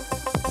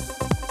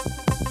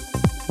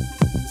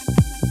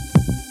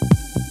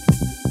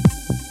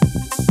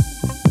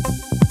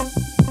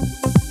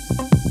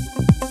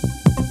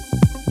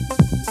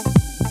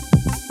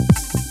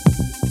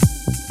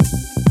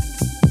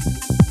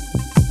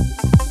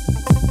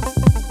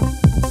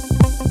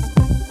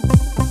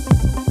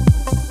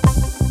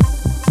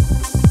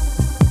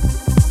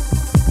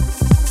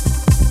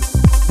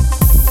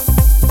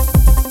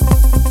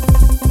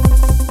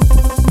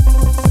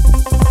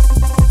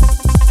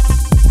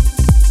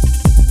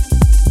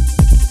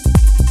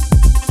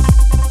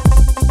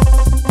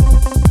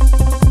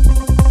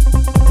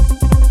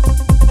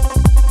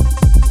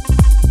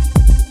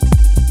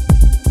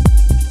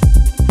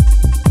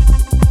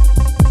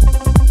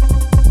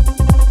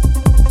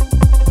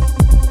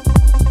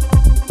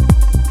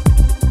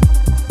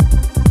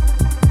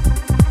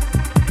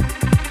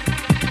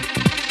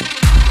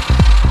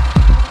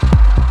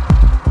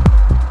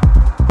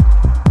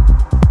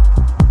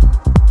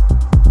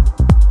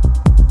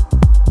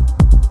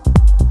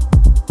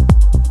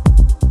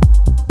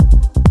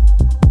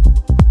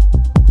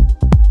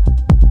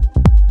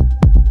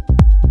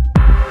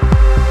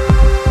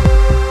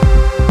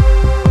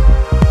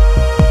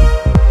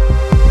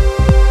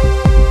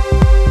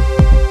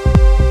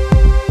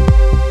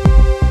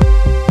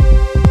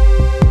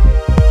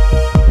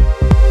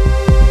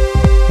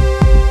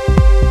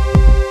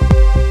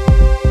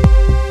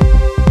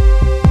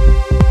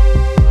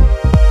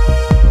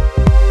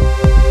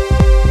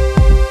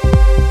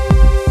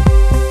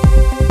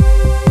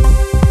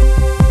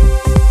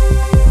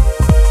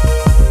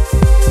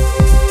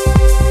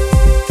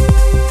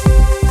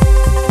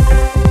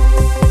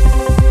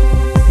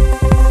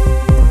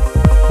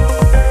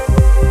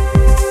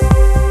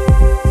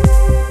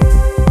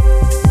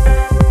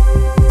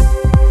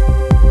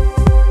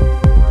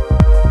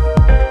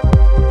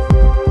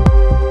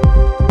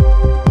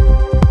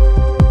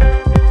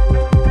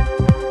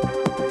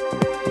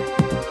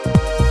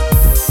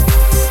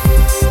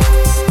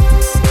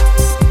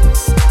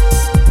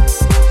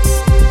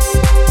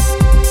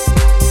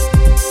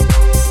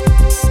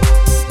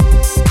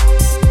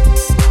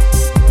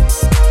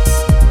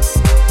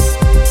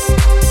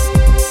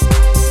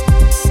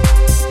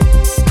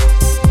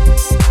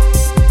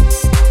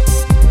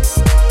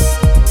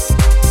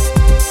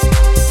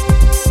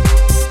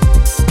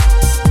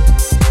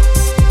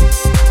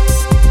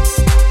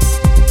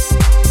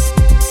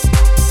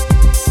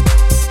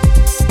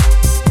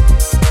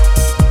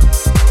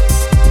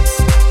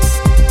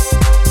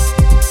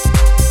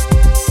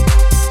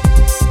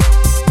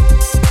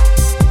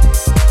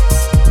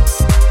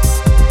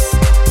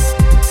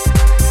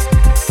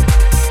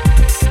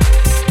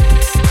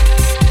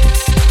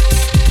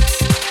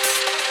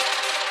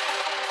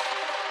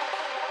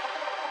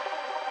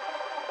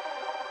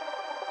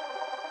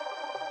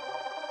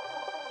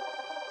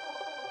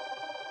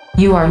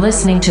 You are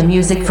listening to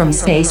Music from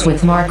Space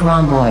with Marc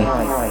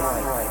Romboy.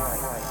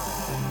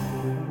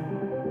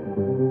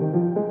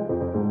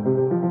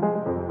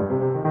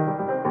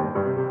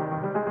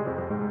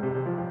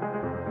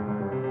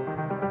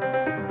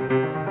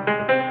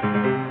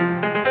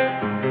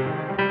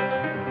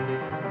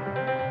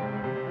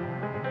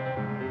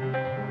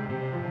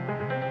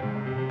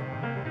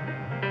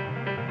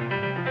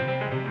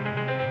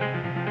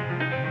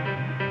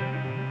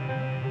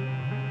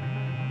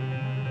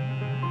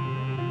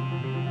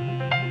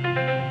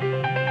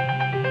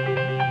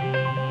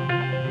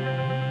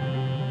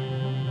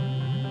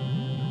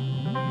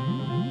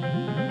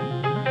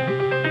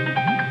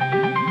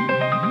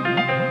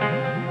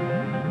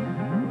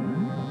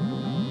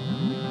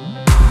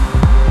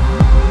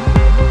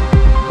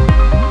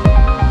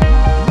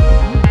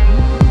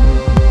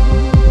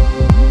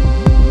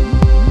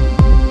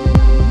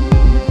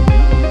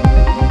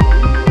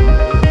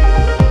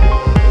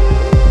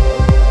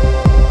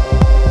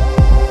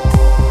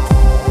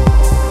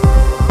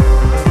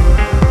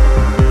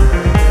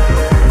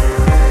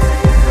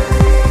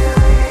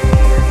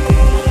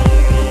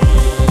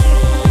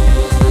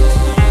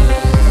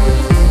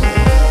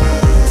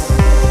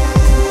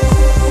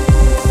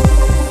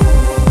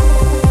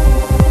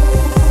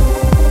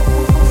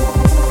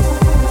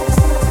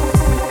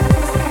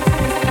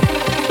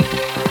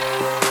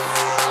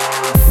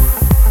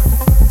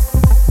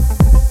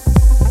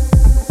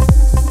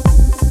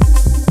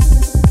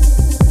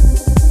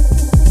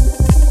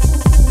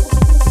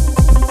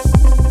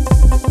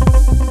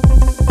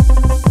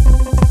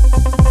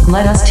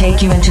 Let us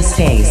take you into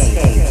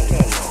space.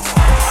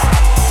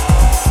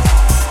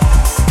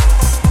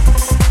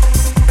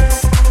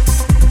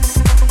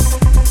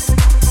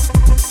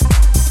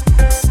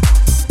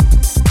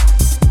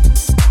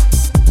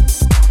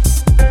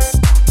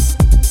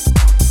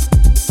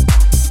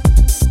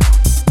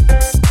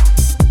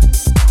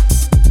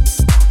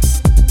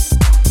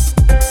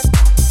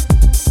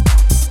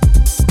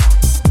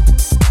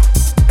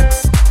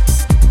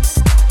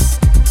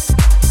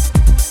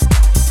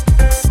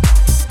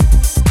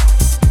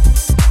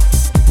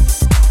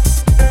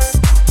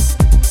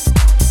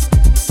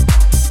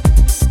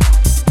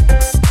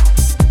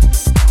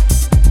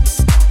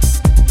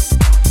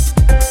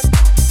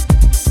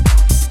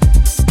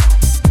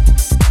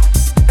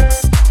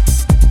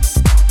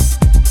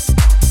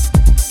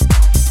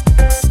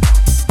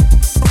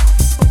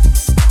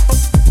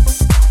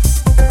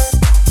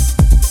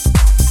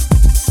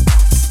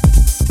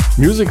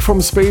 Music from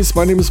Space,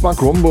 my name is Marc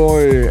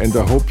Romboy and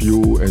I hope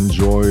you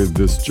enjoy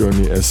this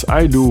journey as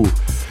I do.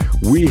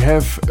 We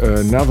have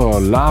another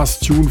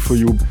last tune for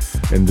you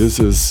and this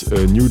is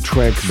a new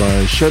track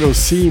by Shadow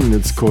Scene.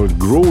 It's called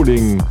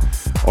Growling,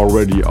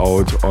 already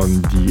out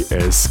on the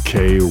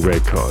SK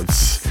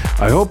Records.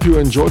 I hope you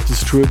enjoyed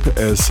this trip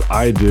as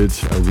I did.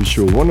 I wish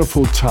you a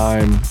wonderful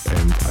time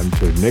and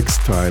until next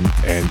time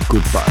and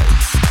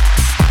goodbye.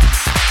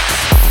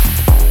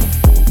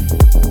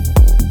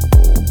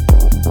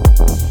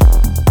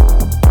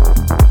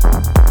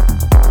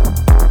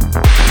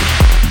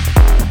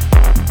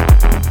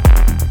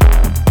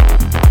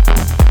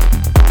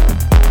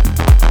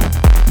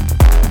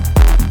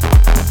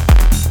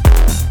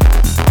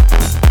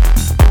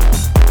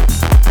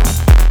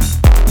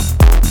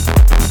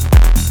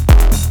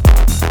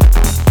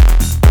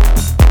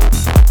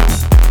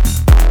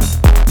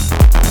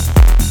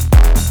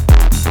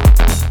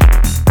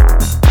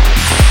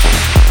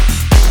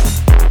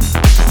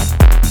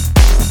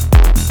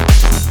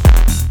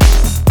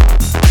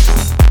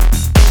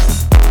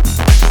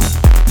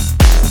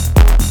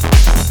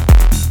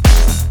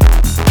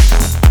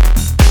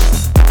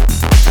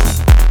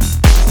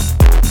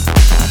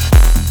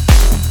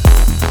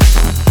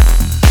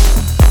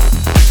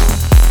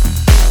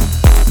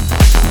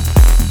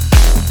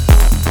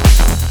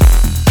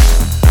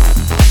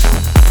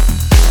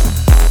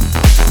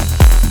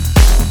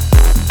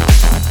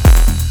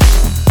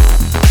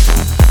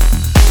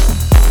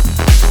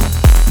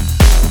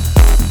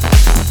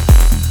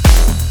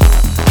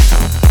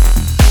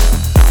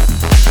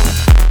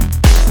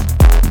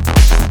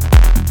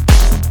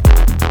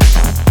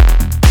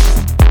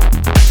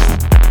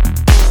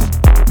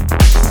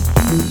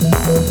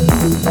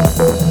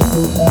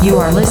 You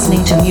are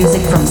listening to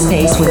Music from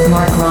Space with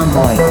Marc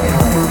Romboy.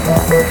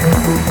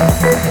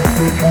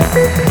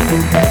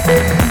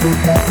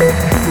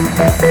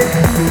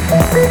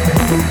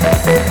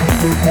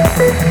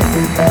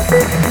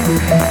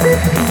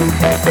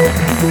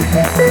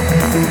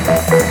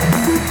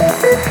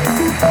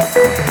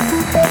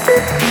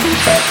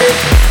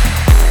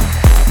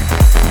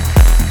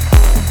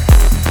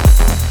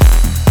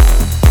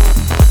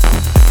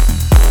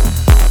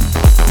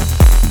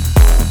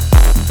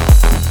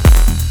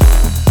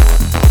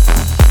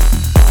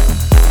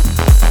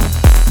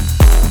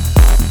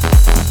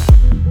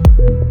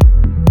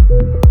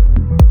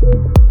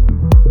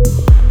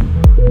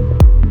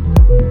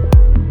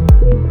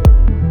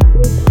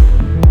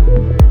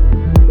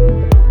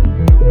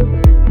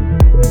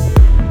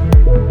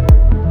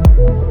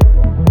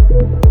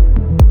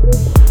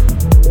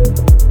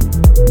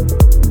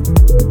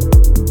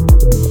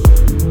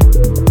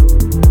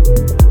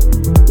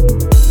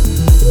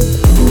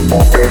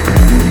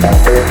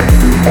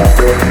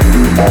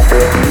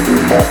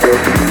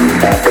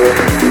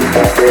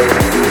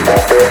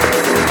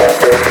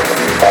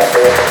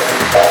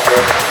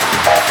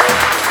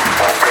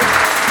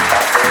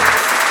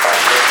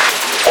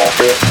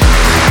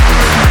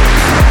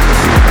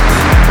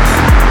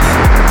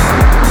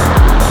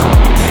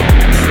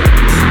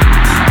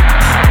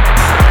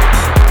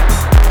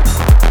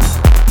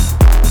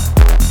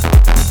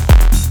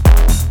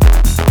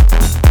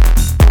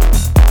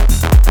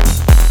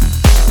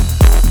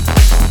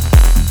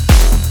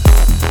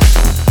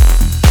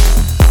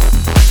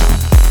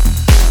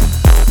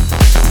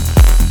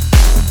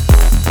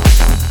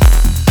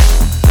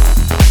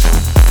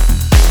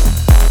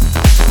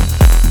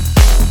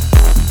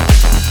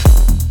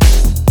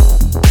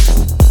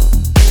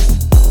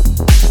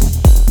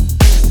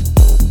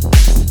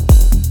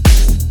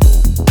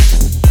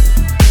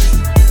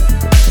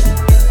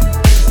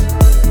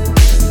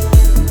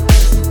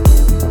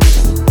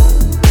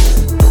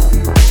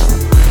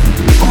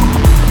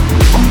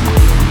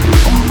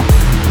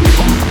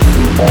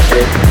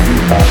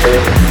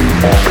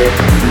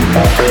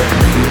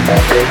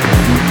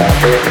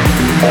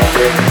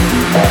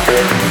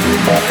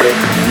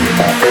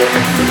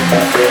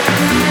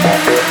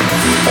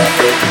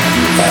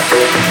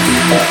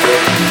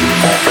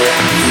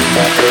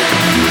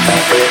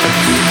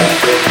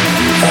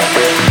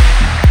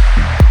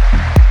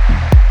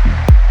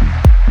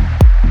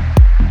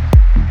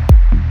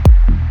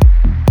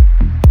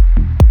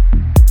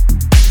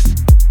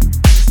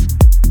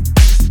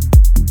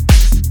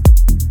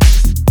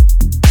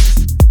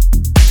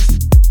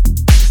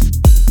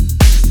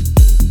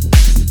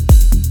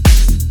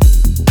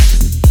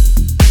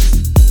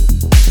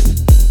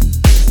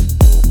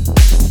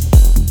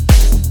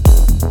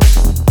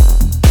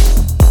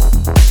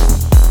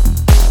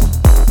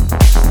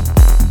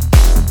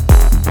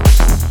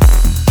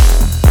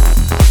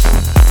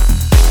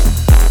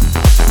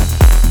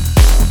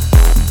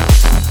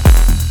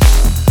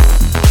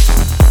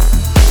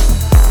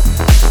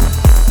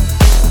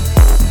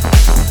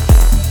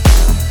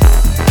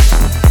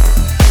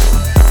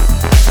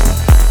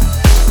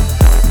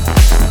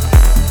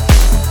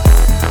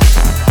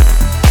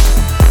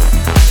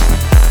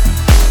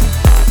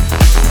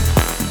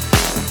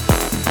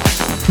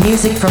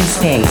 Music from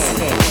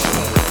space.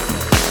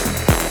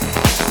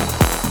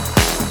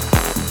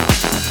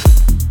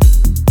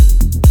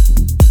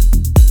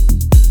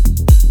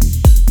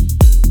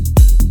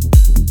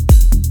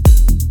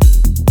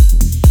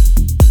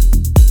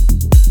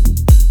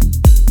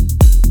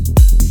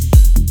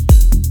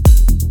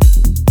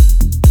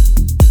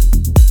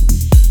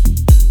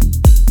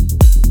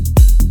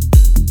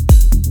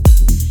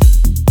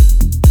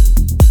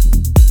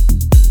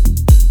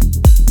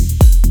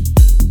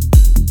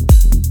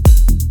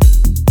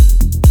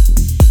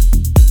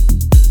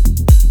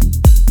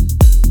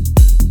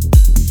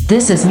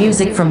 This is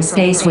Music from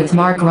Space with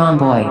Marc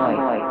Romboy.